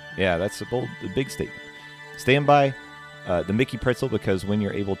by. Yeah, that's a big statement. Stand by the Mickey pretzel, because when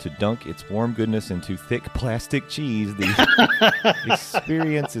you're able to dunk its warm goodness into thick plastic cheese, the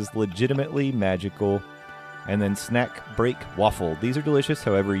experience is legitimately magical. And then snack break waffle. These are delicious.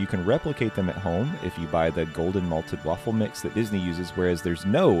 However, you can replicate them at home if you buy the golden malted waffle mix that Disney uses, whereas there's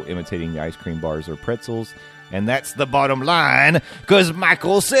no imitating the ice cream bars or pretzels. And that's the bottom line, because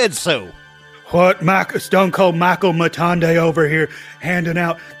Michael said so. What? Stone Cold Michael Matande over here handing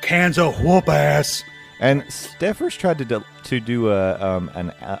out cans of whoop ass. And Steffers tried to do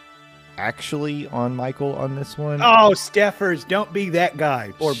an actually on Michael on this one. Oh, Steffers, don't be that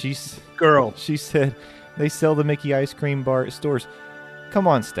guy or girl. She said they sell the Mickey ice cream bar at stores. Come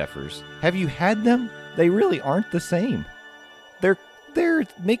on, Steffers. Have you had them? They really aren't the same. They're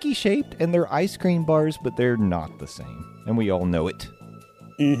Mickey-shaped, and they're ice cream bars, but they're not the same. And we all know it.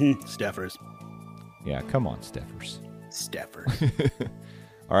 Mm-hmm. Steffers. Yeah, come on, Steffers.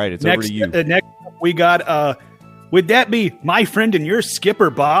 All right, it's over to you. Next up, we got, would that be my friend and your skipper,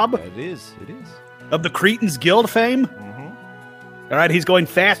 Bob? It is. Of the Cretans Guild fame? All right, he's going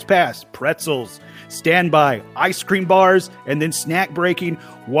fast pass, pretzels, standby, ice cream bars, and then snack breaking,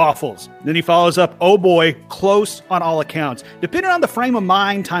 waffles. Then he follows up, oh boy, close on all accounts. Depending on the frame of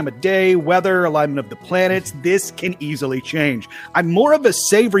mind, time of day, weather, alignment of the planets, this can easily change. I'm more of a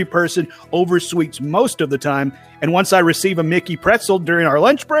savory person over sweets most of the time, and once I receive a Mickey pretzel during our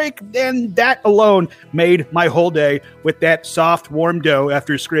lunch break, then that alone made my whole day with that soft, warm dough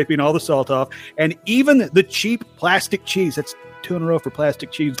after scraping all the salt off, and even the cheap plastic cheese. That's 2 in a row for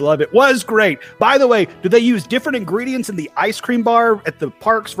plastic cheese. Love it. Was great. By the way, do they use different ingredients in the ice cream bar at the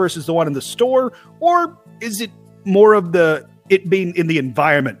parks versus the one in the store? Or is it more of it being in the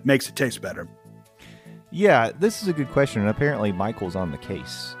environment makes it taste better? Yeah, this is a good question. And apparently Michael's on the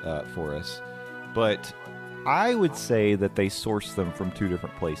case for us. But I would say that they source them from 2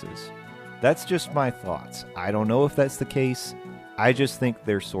 different places. That's just my thoughts. I don't know if that's the case. I just think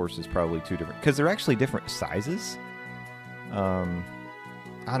their source is probably 2 different. Because they're actually different sizes.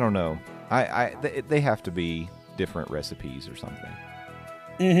 I don't know. They have to be different recipes or something.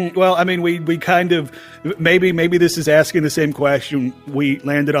 Mm-hmm. Well, I mean, we kind of maybe this is asking the same question we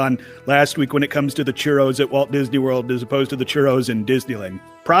landed on last week when it comes to the churros at Walt Disney World as opposed to the churros in Disneyland.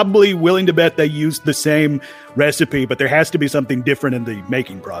 Probably willing to bet they used the same recipe, but there has to be something different in the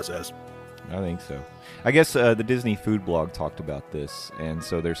making process. I think so. I guess the Disney Food Blog talked about this, and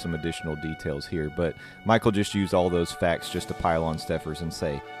so there's some additional details here. But Michael just used all those facts just to pile on Steffers and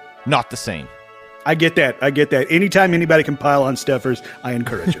say, not the same. I get that. Anytime anybody can pile on Steffers, I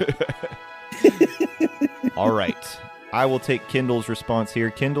encourage it. All right. I will take Kendall's response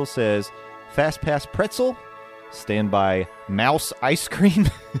here. Kendall says, Fast Pass pretzel, standby mouse ice cream,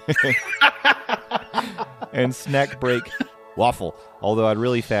 and snack break waffle. Although I'd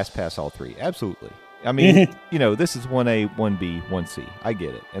really fast pass all 3. Absolutely. I mean, this is 1A, 1B, 1C. I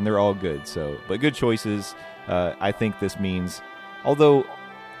get it. And they're all good. But good choices. I think this means, although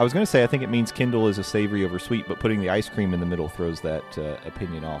I was going to say I think it means Kindle is a savory over sweet, but putting the ice cream in the middle throws that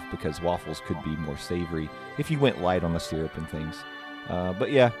opinion off because waffles could be more savory if you went light on the syrup and things.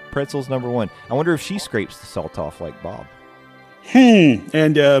 But yeah, pretzel's number 1. I wonder if she scrapes the salt off like Bob.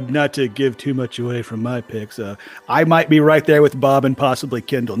 And not to give too much away from my picks, I might be right there with Bob and possibly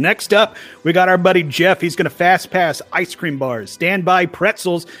Kendall. Next up, we got our buddy Jeff. He's going to fast pass ice cream bars, standby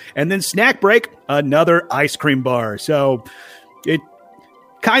pretzels, and then snack break, another ice cream bar. So it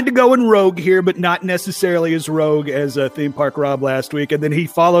kind of going rogue here, but not necessarily as rogue as Theme Park Rob last week. And then he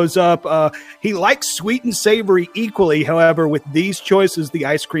follows up. He likes sweet and savory equally. However, with these choices, the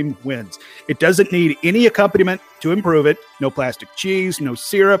ice cream wins. It doesn't need any accompaniment to improve it. No plastic cheese, no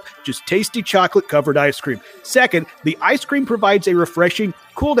syrup, just tasty chocolate-covered ice cream. Second, the ice cream provides a refreshing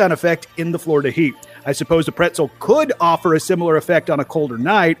cool-down effect in the Florida heat. I suppose a pretzel could offer a similar effect on a colder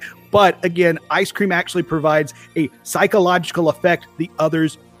night, but again, ice cream actually provides a psychological effect the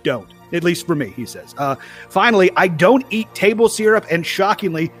others don't. At least for me, he says. Finally, I don't eat table syrup and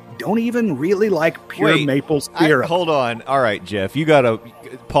shockingly don't even really like pure maple syrup. Hold on. All right, Jeff, you got to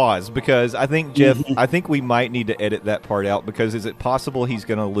pause because I think, Jeff, I think we might need to edit that part out because is it possible he's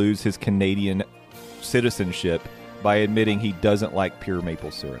going to lose his Canadian citizenship by admitting he doesn't like pure maple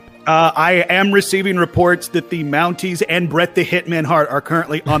syrup? I am receiving reports that the Mounties and Brett the Hitman Hart are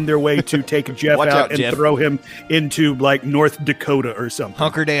currently on their way to take Jeff out and Jeff. Throw him into like North Dakota or something.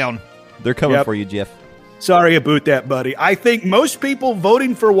 Hunker down. They're coming for you, Jeff. Sorry about that, buddy. I think most people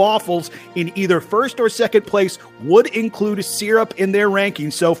voting for waffles in either first or second place would include syrup in their ranking.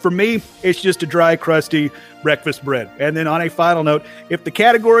 So for me, it's just a dry, crusty breakfast bread. And then on a final note, if the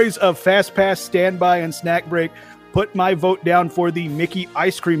categories of Fast Pass, Standby, and Snack Break put my vote down for the Mickey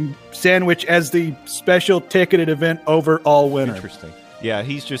ice cream sandwich as the special ticketed event overall winner. Interesting. Yeah,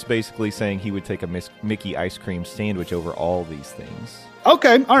 he's just basically saying he would take a Mickey ice cream sandwich over all these things.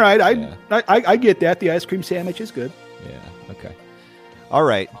 Okay, all right. I get that. The ice cream sandwich is good. Yeah, okay. All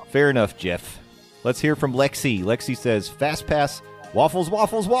right, fair enough, Jeff. Let's hear from Lexi. Lexi says, Fast Pass, waffles,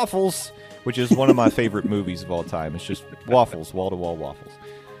 waffles, waffles, which is one of my favorite movies of all time. It's just waffles, wall-to-wall waffles.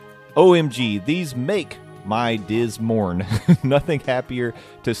 OMG, these make my Diz morn. Nothing happier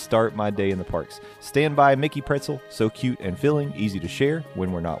to start my day in the parks. Standby Mickey pretzel, so cute and filling, easy to share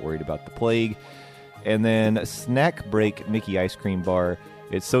when we're not worried about the plague. And then Snack Break Mickey ice cream bar,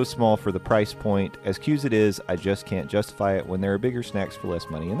 It's so small for the price point. As cute as it is, I just can't justify it when there are bigger snacks for less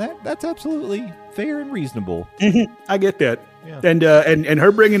money. And that's absolutely fair and reasonable. I get that. Yeah. And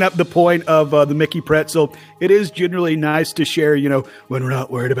her bringing up the point of the Mickey pretzel, it is generally nice to share, when we're not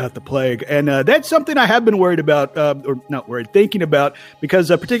worried about the plague. And that's something I have been worried about, or not worried, thinking about, because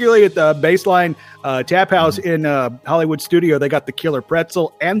particularly at the Baseline Tap House in Hollywood Studio, they got the killer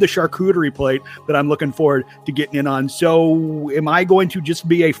pretzel and the charcuterie plate that I'm looking forward to getting in on. So am I going to just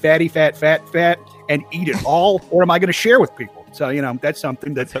be a fatty, fat, and eat it all, or am I going to share with people? So, that's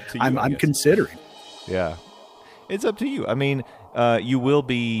something that up to you, I'm considering. Yeah. It's up to you. I mean, you will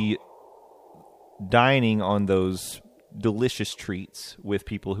be dining on those delicious treats with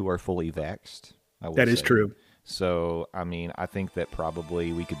people who are fully vaxxed. That is true. So, I mean, I think that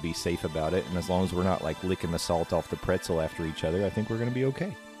probably we could be safe about it. And as long as we're not like licking the salt off the pretzel after each other, I think we're going to be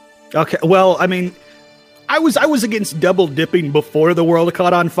okay. Okay. Well, I mean, I was against double dipping before the world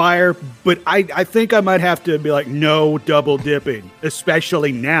caught on fire, but I think I might have to be like, no double dipping,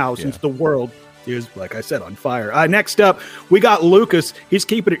 especially now since the world is, like I said, on fire. Next up, we got Lucas. He's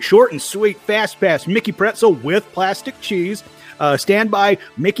keeping it short and sweet. Fast Pass Mickey pretzel with plastic cheese. Standby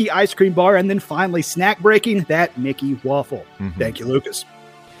Mickey ice cream bar. And then finally, snack breaking, that Mickey waffle. Mm-hmm. Thank you, Lucas.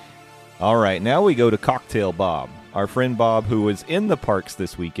 All right, now we go to Cocktail Bob. Our friend Bob, who was in the parks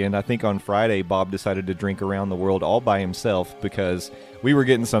this weekend. I think on Friday, Bob decided to drink around the world all by himself because we were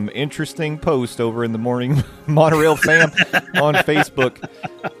getting some interesting posts over in the Morning Monorail fam on Facebook.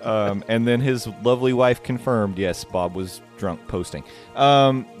 And then his lovely wife confirmed, yes, Bob was drunk posting.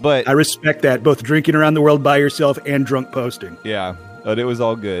 But I respect that, both drinking around the world by yourself and drunk posting. Yeah, but it was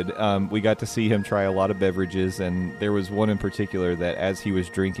all good. We got to see him try a lot of beverages, and there was one in particular that as he was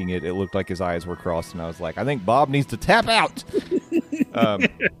drinking it, it looked like his eyes were crossed, and I was like, I think Bob needs to tap out.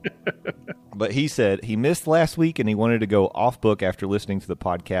 But he said he missed last week, and he wanted to go off book after listening to the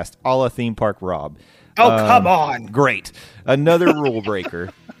podcast a la Theme Park Rob. Oh, come on. Great. Another rule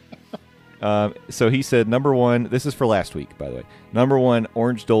breaker. So he said, number one, this is for last week, by the way. Number one,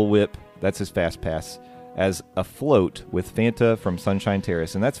 Orange Dole Whip. That's his fast pass. As a float with Fanta from Sunshine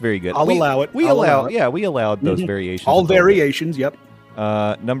Terrace, and that's very good. I'll allow it. We allowed those variations. All variations, yep.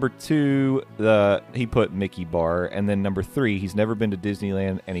 Number two, he put Mickey bar, and then number three, he's never been to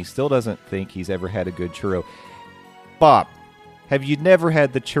Disneyland, and he still doesn't think he's ever had a good churro. Bob, have you never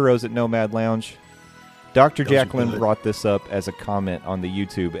had the churros at Nomad Lounge? Dr. Jacqueline brought this up as a comment on the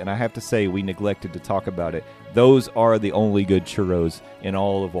YouTube, and I have to say we neglected to talk about it. Those are the only good churros in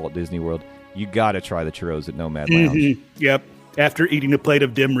all of Walt Disney World. You got to try the churros at Nomad Lounge. Mm-hmm. Yep. After eating a plate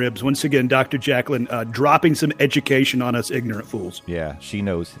of dim ribs. Once again, Dr. Jacqueline dropping some education on us ignorant fools. Yeah, she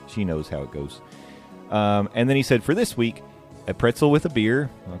knows how it goes. And then he said, for this week, a pretzel with a beer.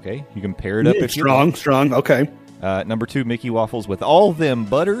 Okay, you can pair it up if you want. Strong, okay. Number two, Mickey waffles with all them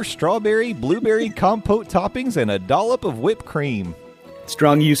butter, strawberry, blueberry compote toppings, and a dollop of whipped cream.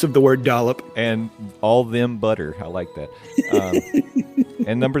 Strong use of the word dollop. And all them butter. I like that.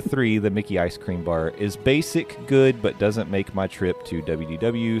 And number three, the Mickey ice cream bar is basic, good, but doesn't make my trip to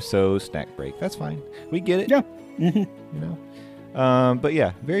WDW, so snack break. That's fine. We get it. Yeah. Mm-hmm. But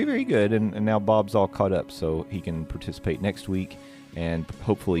yeah, very, very good. And now Bob's all caught up, so he can participate next week and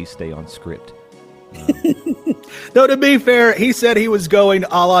hopefully stay on script. Though, to be fair, he said he was going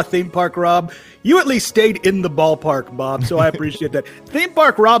a la Theme Park Rob. You at least stayed in the ballpark, Bob, so I appreciate that. Theme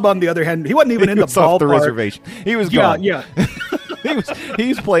Park Rob, on the other hand, he wasn't even in the ballpark. Off the reservation. He was gone. Yeah. he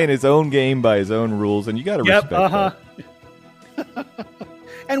was playing his own game by his own rules, and you got to respect that.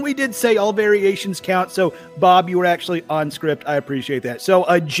 And we did say all variations count, so Bob, you were actually on script. I appreciate that.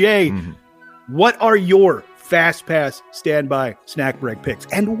 So, Jay, what are your Fast Pass standby snack break picks,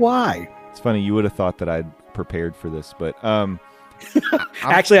 and why? It's funny, you would have thought that I'd prepared for this, but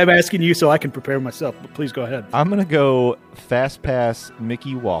actually, I'm asking you so I can prepare myself, but please go ahead. I'm going to go Fast Pass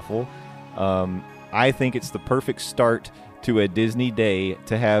Mickey Waffle. I think it's the perfect start to a Disney day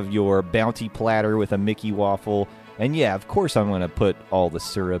to have your bounty platter with a Mickey waffle. And yeah, of course I'm going to put all the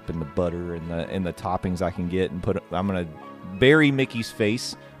syrup and the butter and the toppings I can get, and I'm going to bury Mickey's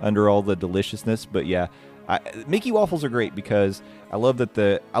face under all the deliciousness. But yeah, Mickey waffles are great because I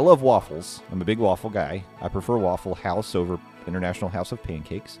love waffles. I'm a big waffle guy. I prefer Waffle House over International House of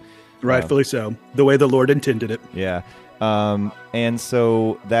Pancakes. Rightfully so. The way the Lord intended it. Yeah. And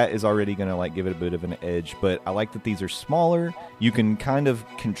so that is already going to give it a bit of an edge, but I like that these are smaller. You can kind of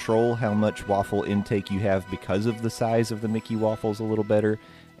control how much waffle intake you have because of the size of the Mickey waffles a little better.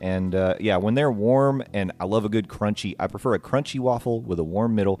 And yeah, when they're warm, and I love a good crunchy, I prefer a crunchy waffle with a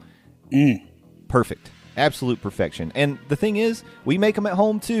warm middle. Perfect. Absolute perfection. And the thing is, we make them at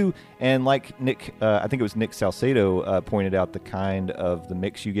home too. And like Nick, I think it was Nick Salcedo pointed out the kind of the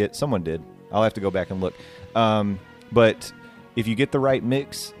mix you get. Someone did. I'll have to go back and look. But if you get the right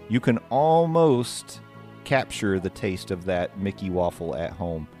mix, you can almost capture the taste of that Mickey waffle at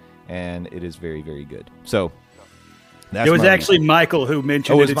home. And it is very, very good. So that's it was actually Michael who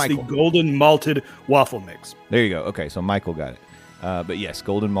mentioned it. It's Michael. The golden malted waffle mix. There you go. Okay, so Michael got it. But yes,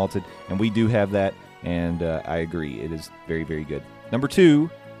 golden malted. And we do have that. And I agree. It is very, very good. Number 2,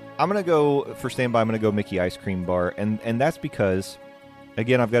 I'm going to go, for standby, I'm going to go Mickey Ice Cream Bar. And that's because,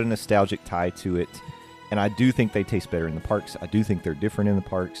 again, I've got a nostalgic tie to it. And I do think they taste better in the parks. I do think they're different in the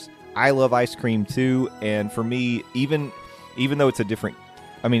parks. I love ice cream too. And for me, even though it's a different,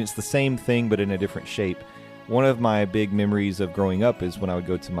 I mean, it's the same thing, but in a different shape. One of my big memories of growing up is when I would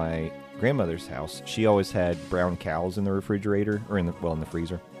go to my grandmother's house. She always had brown cows in the refrigerator, or in the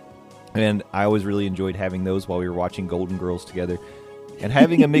freezer. And I always really enjoyed having those while we were watching Golden Girls together. And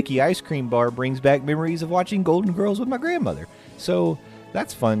having a Mickey ice cream bar brings back memories of watching Golden Girls with my grandmother. So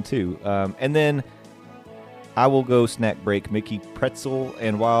that's fun too. And then I will go snack break Mickey pretzel.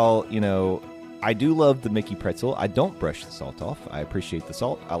 And while, I do love the Mickey pretzel, I don't brush the salt off. I appreciate the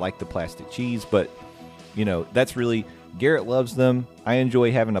salt. I like the plastic cheese, but that's really, Garrett loves them. I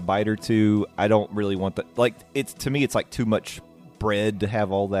enjoy having a bite or two. I don't really want to me, it's like too much bread to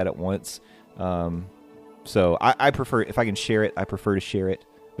have all that at once. So I prefer, if I can share it, I prefer to share it.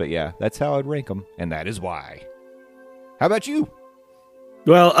 But yeah, that's how I'd rank them. And that is why. How about you?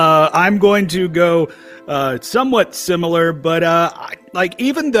 Well, I'm going to go somewhat similar, but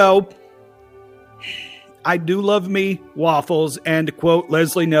even though I do love me waffles, and to quote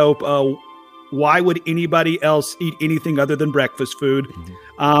Leslie Knope, why would anybody else eat anything other than breakfast food?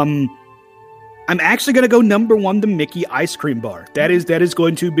 Mm-hmm. I'm actually going to go number 1, the Mickey ice cream bar. That is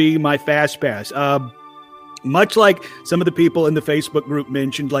going to be my fast pass. Much like some of the people in the Facebook group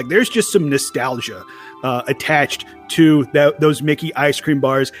mentioned, there's just some nostalgia attached to those Mickey ice cream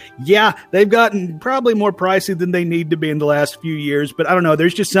bars. Yeah, they've gotten probably more pricey than they need to be in the last few years, but I don't know.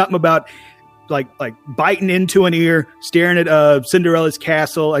 There's just something about like biting into an ear, staring at Cinderella's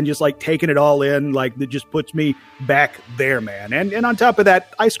castle, and just taking it all in. That just puts me back there, man. And on top of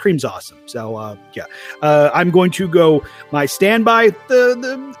that, ice cream's awesome. So yeah, I'm going to go my standby,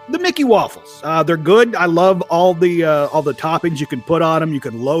 the Mickey waffles. They're good. I love all the toppings you can put on them. You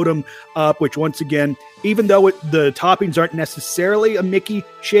can load them up, which once again, even though the toppings aren't necessarily a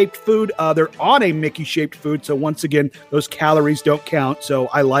Mickey-shaped food, they're on a Mickey-shaped food. So once again, those calories don't count. So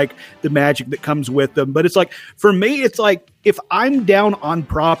I like the magic that comes with them. But it's for me, it's if I'm down on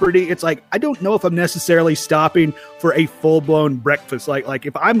property, it's I don't know if I'm necessarily stopping for a full-blown breakfast. Like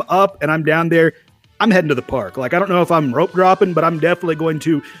if I'm up and I'm down there, I'm heading to the park. I don't know if I'm rope dropping, but I'm definitely going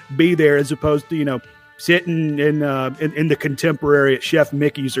to be there, as opposed to, sitting in the Contemporary at Chef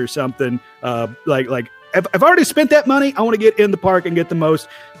Mickey's or something. I've already spent that money. I want to get in the park and get the most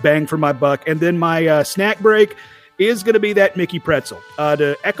bang for my buck. And then my snack break is going to be that Mickey pretzel.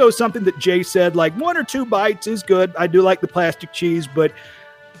 To echo something that Jay said, 1 or 2 bites is good. I do like the plastic cheese, but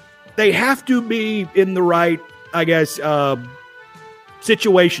they have to be in the right, I guess,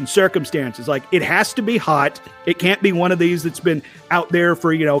 situation, circumstances. It has to be hot. It can't be one of these that's been out there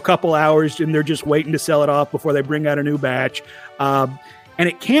for, a couple hours and they're just waiting to sell it off before they bring out a new batch. And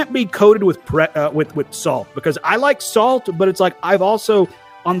it can't be coated with salt, because I like salt, but it's I've also,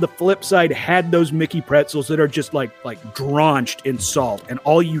 on the flip side, had those Mickey pretzels that are just drenched in salt, and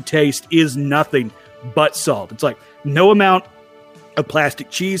all you taste is nothing but salt. It's no amount of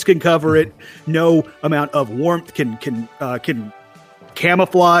plastic cheese can cover it. No amount of warmth can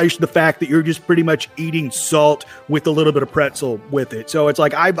camouflage the fact that you're just pretty much eating salt with a little bit of pretzel with it. So it's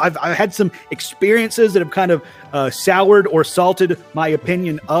I've had some experiences that have kind of soured or salted my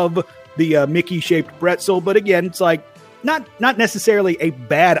opinion of the Mickey shaped pretzel. But again, it's not necessarily a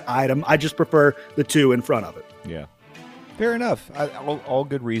bad item. I just prefer the 2 in front of it. Yeah, fair enough. All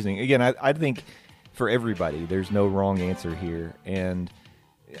good reasoning. Again, I think for everybody, there's no wrong answer here. And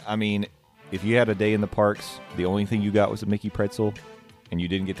I mean, if you had a day in the parks, the only thing you got was a Mickey pretzel, and you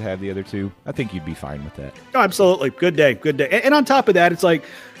didn't get to have the other 2, I think you'd be fine with that. Oh, absolutely. Good day. And on top of that, it's I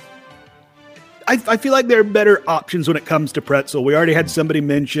feel like there are better options when it comes to pretzel. We already had somebody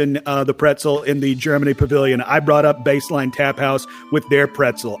mention the pretzel in the Germany Pavilion. I brought up Baseline Tap House with their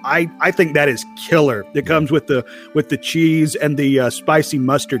pretzel. I think that is killer. It comes with the cheese and the spicy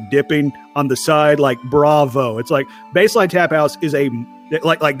mustard dipping on the side. Bravo. It's Baseline Tap House is a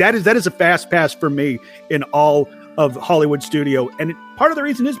that is a fast pass for me in all of Hollywood Studio, and part of the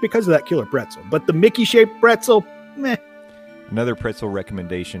reason is because of that killer pretzel. But the Mickey shaped pretzel, meh. Another pretzel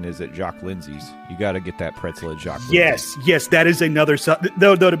recommendation is at Jock Lindsay's. You got to get that pretzel at Jock Lindsay's. Yes, that is another.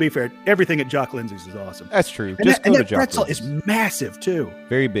 Though to be fair, everything at Jock Lindsay's is awesome. That's true. And Just go to that Jock pretzel Lindsay's. is massive too.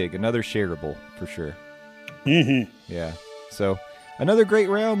 Very big. Another shareable for sure. Mm-hmm. Yeah. So another great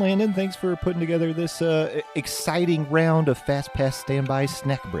round, Landon. Thanks for putting together this exciting round of Fast Pass Standby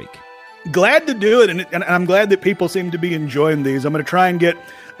Snack Break. Glad to do it, and I'm glad that people seem to be enjoying these. I'm going to try and get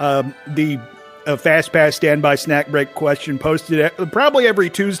the Fast Pass Standby Snack Break question posted probably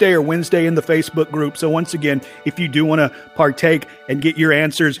every Tuesday or Wednesday in the Facebook group. So once again, if you do want to partake and get your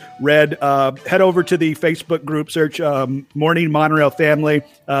answers read, head over to the Facebook group, search Morning Monorail Family,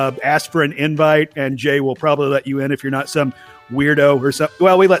 ask for an invite, and Jay will probably let you in if you're not some weirdo or something.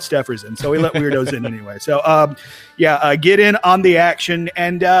 Well, we let Steffers in, so we let weirdos in anyway. So, get in on the action,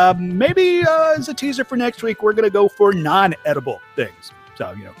 and maybe as a teaser for next week, we're going to go for non-edible things.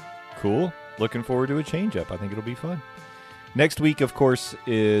 So, Cool. Looking forward to a change-up. I think it'll be fun. Next week, of course,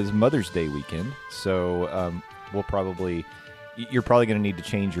 is Mother's Day weekend. So you're probably going to need to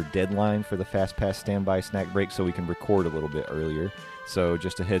change your deadline for the Fast Pass Standby Snack Break so we can record a little bit earlier. So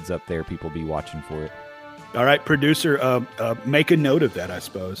just a heads up there, people be watching for it. All right, producer, make a note of that, I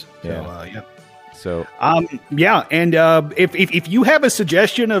suppose. Yeah. So, yeah. And if you have a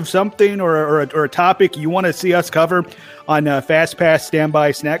suggestion of something or a topic you want to see us cover on Fast Pass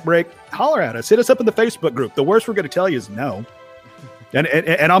Standby Snack Break, holler at us. Hit us up in the Facebook group. The worst we're going to tell you is no,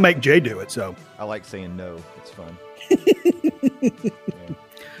 and I'll make Jay do it. So I like saying no. It's fun. Yeah.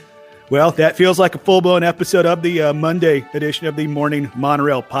 Well, that feels like a full-blown episode of the Monday edition of the Morning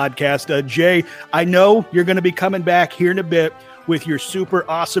Monorail podcast. Jay, I know you're going to be coming back here in a bit with your super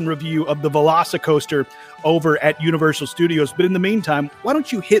awesome review of the Velocicoaster over at Universal Studios. But in the meantime, why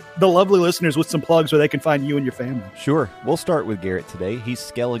don't you hit the lovely listeners with some plugs where they can find you and your family? Sure. We'll start with Garrett today. He's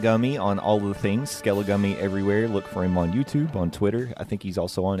Skelligummy on all of the things. Skelligummy everywhere. Look for him on YouTube, on Twitter. I think he's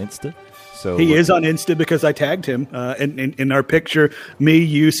also on Insta. So he is on Insta because I tagged him in our picture. Me,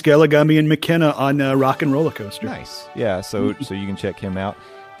 you, Skelligummy, and McKenna on Rock and Roller Coaster. Nice. Yeah, so you can check him out.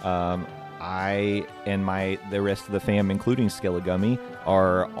 I and the rest of the fam, including Skelligummy,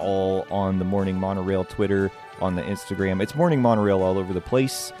 are all on the Morning Monorail Twitter, on the Instagram. It's Morning Monorail all over the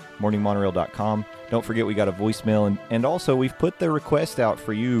place, morningmonorail.com. Don't forget we got a voicemail, and also we've put the request out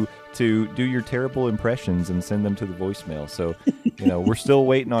for you to do your terrible impressions and send them to the voicemail. So, we're still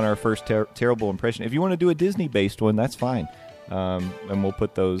waiting on our first terrible impression. If you want to do a Disney-based one, that's fine. And we'll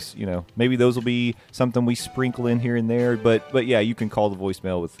put those, maybe those will be something we sprinkle in here and there. But yeah, you can call the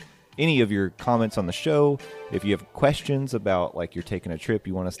voicemail with any of your comments on the show. If you have questions about, like, you're taking a trip,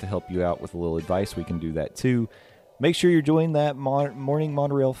 you want us to help you out with a little advice, we can do that too. Make sure you're joining that Morning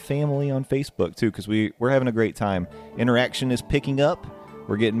Monorail family on Facebook too, because we're having a great time. Interaction is picking up.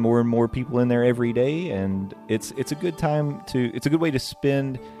 We're getting more and more people in there every day, and it's a good time it's a good way to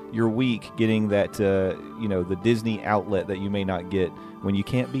spend your week getting that the Disney outlet that you may not get when you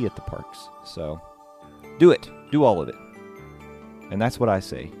can't be at the parks. So do it. Do all of it. And that's what I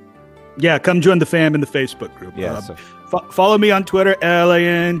say. Yeah, come join the fam in the Facebook group. Yeah, follow me on Twitter,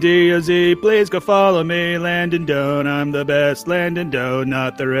 LANDOZ. Please go follow me, Landon Doan. I'm the best, Landon Doan,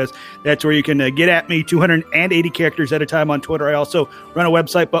 not the rest. That's where you can get at me, 280 characters at a time on Twitter. I also run a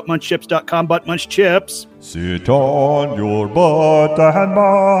website, buttmunchchips.com, buttmunchchips. Sit on your butt and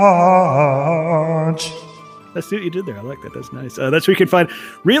munch. Let's see what you did there. I like that. That's nice. That's where you can find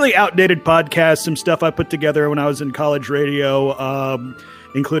really outdated podcasts, some stuff I put together when I was in college radio,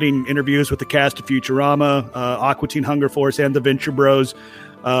 including interviews with the cast of Futurama, Aqua Teen Hunger Force, and the Venture Bros.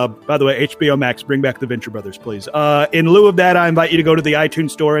 By the way, HBO Max, bring back the Venture Brothers, please. In lieu of that, I invite you to go to the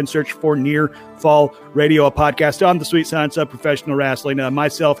iTunes store and search for Near Fall Radio, a podcast on the sweet science of professional wrestling.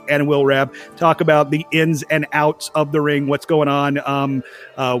 Myself and Will Rabb talk about the ins and outs of the ring, what's going on.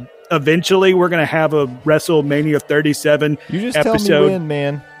 Eventually, we're going to have a WrestleMania 37 You just episode. tell me when,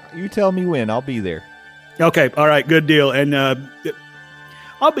 man. You tell me when. I'll be there. Okay. All right. Good deal. And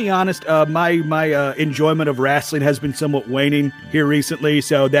I'll be honest, my enjoyment of wrestling has been somewhat waning here recently,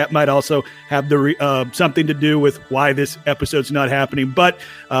 so that might also have something to do with why this episode's not happening. But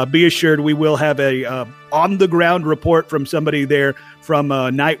be assured, we will have a on-the-ground report from somebody there from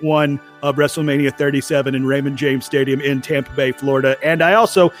night one of WrestleMania 37 in Raymond James Stadium in Tampa Bay, Florida. And I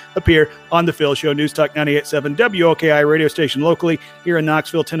also appear on The Phil Show, News Talk 98.7 WOKI radio station locally here in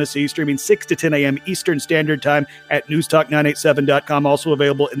Knoxville, Tennessee, streaming 6 to 10 a.m. Eastern Standard Time at newstalk987.com. Also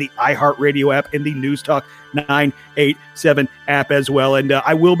available in the iHeartRadio app and the News Talk 987 app as well. And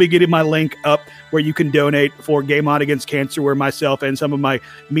I will be getting my link up where you can donate for Game On Against Cancer, where myself and some of my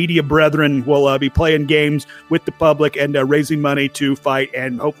media brethren will be playing games with the public and raising money to fight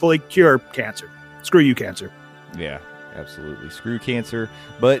and hopefully cure cancer. Screw you, cancer. Yeah. Absolutely. Screw cancer.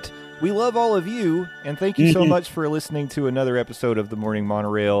 But we love all of you, and thank you so much for listening to another episode of The Morning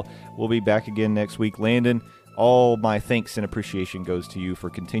Monorail. We'll be back again next week. Landon, all my thanks and appreciation goes to you for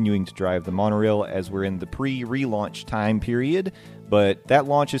continuing to drive the monorail as we're in the pre-relaunch time period, but that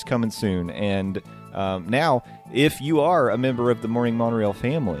launch is coming soon. And now, if you are a member of the Morning Monorail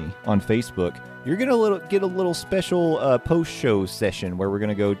family on Facebook, you're going to get a little special post-show session where we're going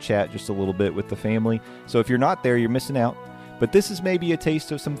to go chat just a little bit with the family. So if you're not there, you're missing out. But this is maybe a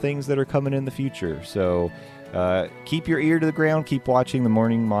taste of some things that are coming in the future. So keep your ear to the ground. Keep watching the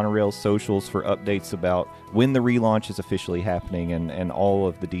Morning Monorail socials for updates about when the relaunch is officially happening, and all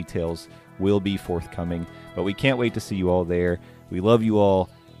of the details will be forthcoming. But we can't wait to see you all there. We love you all.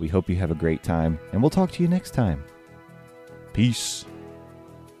 We hope you have a great time, and we'll talk to you next time. Peace.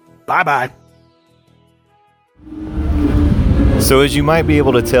 Bye-bye. So as you might be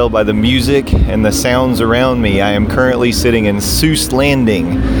able to tell by the music and the sounds around me, I am currently sitting in Seuss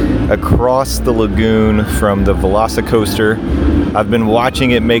Landing across the lagoon from the Velocicoaster. I've been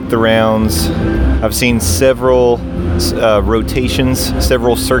watching it make the rounds. I've seen several rotations,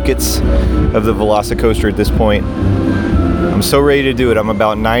 several circuits of the Velocicoaster at this point. I'm so ready to do it. I'm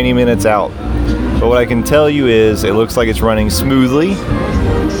about 90 minutes out. But what I can tell you is it looks like it's running smoothly.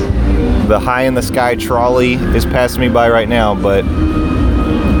 The High in the Sky trolley is passing me by right now, but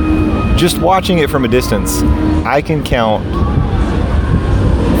just watching it from a distance, I can count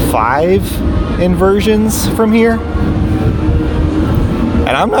 5 inversions from here.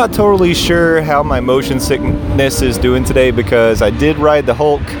 And I'm not totally sure how my motion sickness is doing today, because I did ride the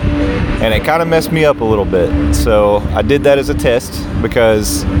Hulk and it kind of messed me up a little bit. So I did that as a test,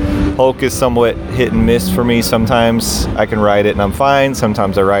 because Hulk is somewhat hit and miss for me. Sometimes I can ride it and I'm fine.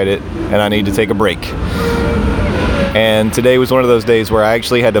 Sometimes I ride it and I need to take a break. And today was one of those days where I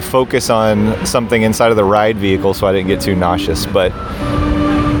actually had to focus on something inside of the ride vehicle so I didn't get too nauseous. But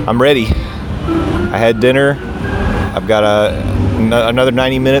I'm ready. I had dinner. I've got another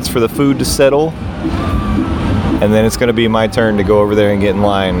 90 minutes for the food to settle. And then it's going to be my turn to go over there and get in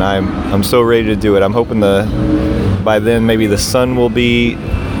line. I'm so ready to do it. I'm hoping by then maybe the sun will be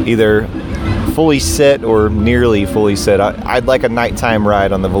either fully set or nearly fully set. I'd like a nighttime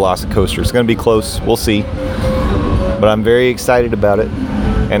ride on the Velocicoaster. It's going to be close. We'll see. But I'm very excited about it.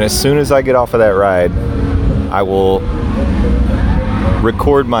 And as soon as I get off of that ride, I will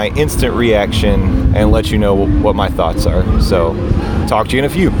record my instant reaction and let you know what my thoughts are. So, talk to you in a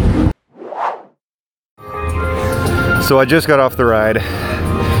few. So I just got off the ride,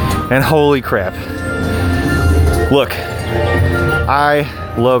 and holy crap. Look,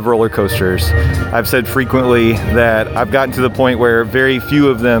 I love roller coasters. I've said frequently that I've gotten to the point where very few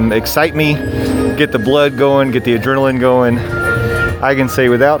of them excite me, get the blood going, get the adrenaline going. I can say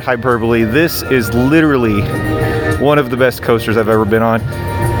without hyperbole, this is literally one of the best coasters I've ever been on.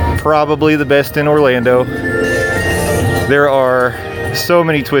 Probably the best in Orlando. There are so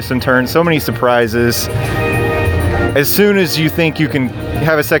many twists and turns, so many surprises. As soon as you think you can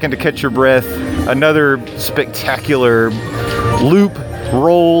have a second to catch your breath, another spectacular loop,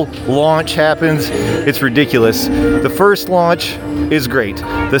 roll, launch happens. It's ridiculous. The first launch is great.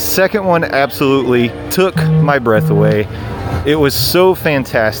 The second one absolutely took my breath away. It was so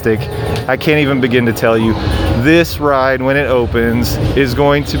fantastic. I can't even begin to tell you. This ride, when it opens, is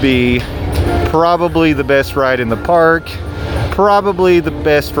going to be probably the best ride in the park, probably the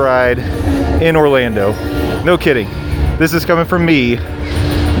best ride in Orlando. No kidding. This is coming from me,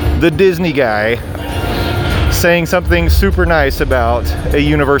 the Disney guy, saying something super nice about a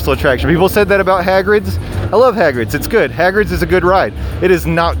Universal attraction. People said that about Hagrid's. I love Hagrid's. It's good. Hagrid's is a good ride. It is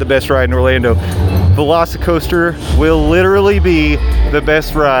not the best ride in Orlando. Velocicoaster will literally be the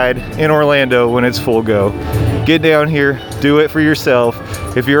best ride in Orlando when it's full go. Get down here, do it for yourself.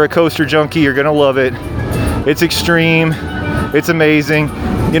 If you're a coaster junkie, you're gonna love it. It's extreme, it's amazing.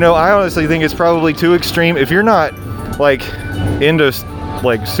 You know, I honestly think it's probably too extreme. If you're not like into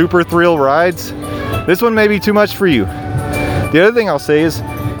like super thrill rides, this one may be too much for you. The other thing I'll say is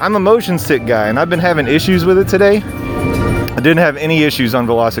I'm a motion sick guy and I've been having issues with it today. I didn't have any issues on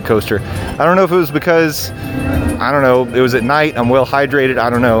Velocicoaster. I don't know if it was because, I don't know, it was at night, I'm well hydrated, I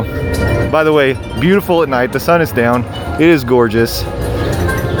don't know. By the way, beautiful at night, the sun is down, it is gorgeous.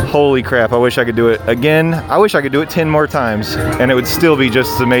 Holy crap, I wish I could do it again. I wish I could do it 10 more times and it would still be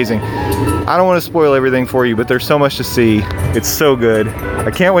just as amazing. I don't want to spoil everything for you, but there's so much to see. It's so good.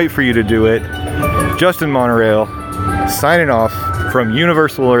 I can't wait for you to do it. Justin Monorail, signing off from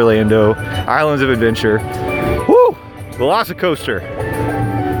Universal Orlando, Islands of Adventure. Woo! Velocicoaster.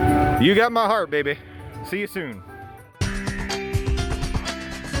 You got my heart, baby. See you soon.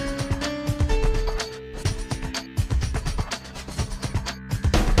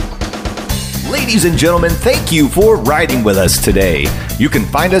 Ladies and gentlemen, thank you for riding with us today. You can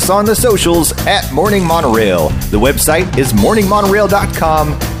find us on the socials at Morning Monorail. The website is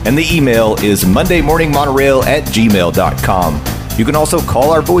morningmonorail.com, and the email is mondaymorningmonorail@gmail.com. You can also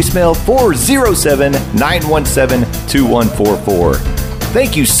call our voicemail 407-917-2144.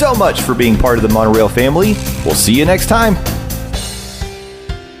 Thank you so much for being part of the Monorail family. We'll see you next time.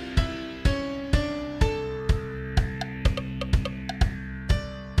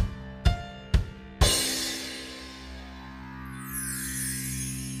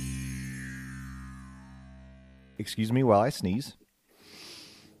 Excuse me while I sneeze.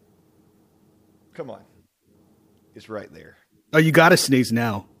 Come on. It's right there. Oh, you got to sneeze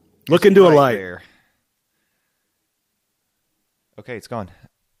now. Look into a light. There. Okay, it's gone.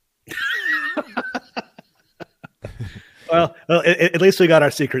 Well, at least we got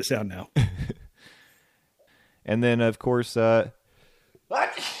our secret sound now. And then, of course, there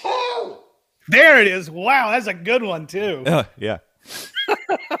it is. Wow, that's a good one, too. yeah.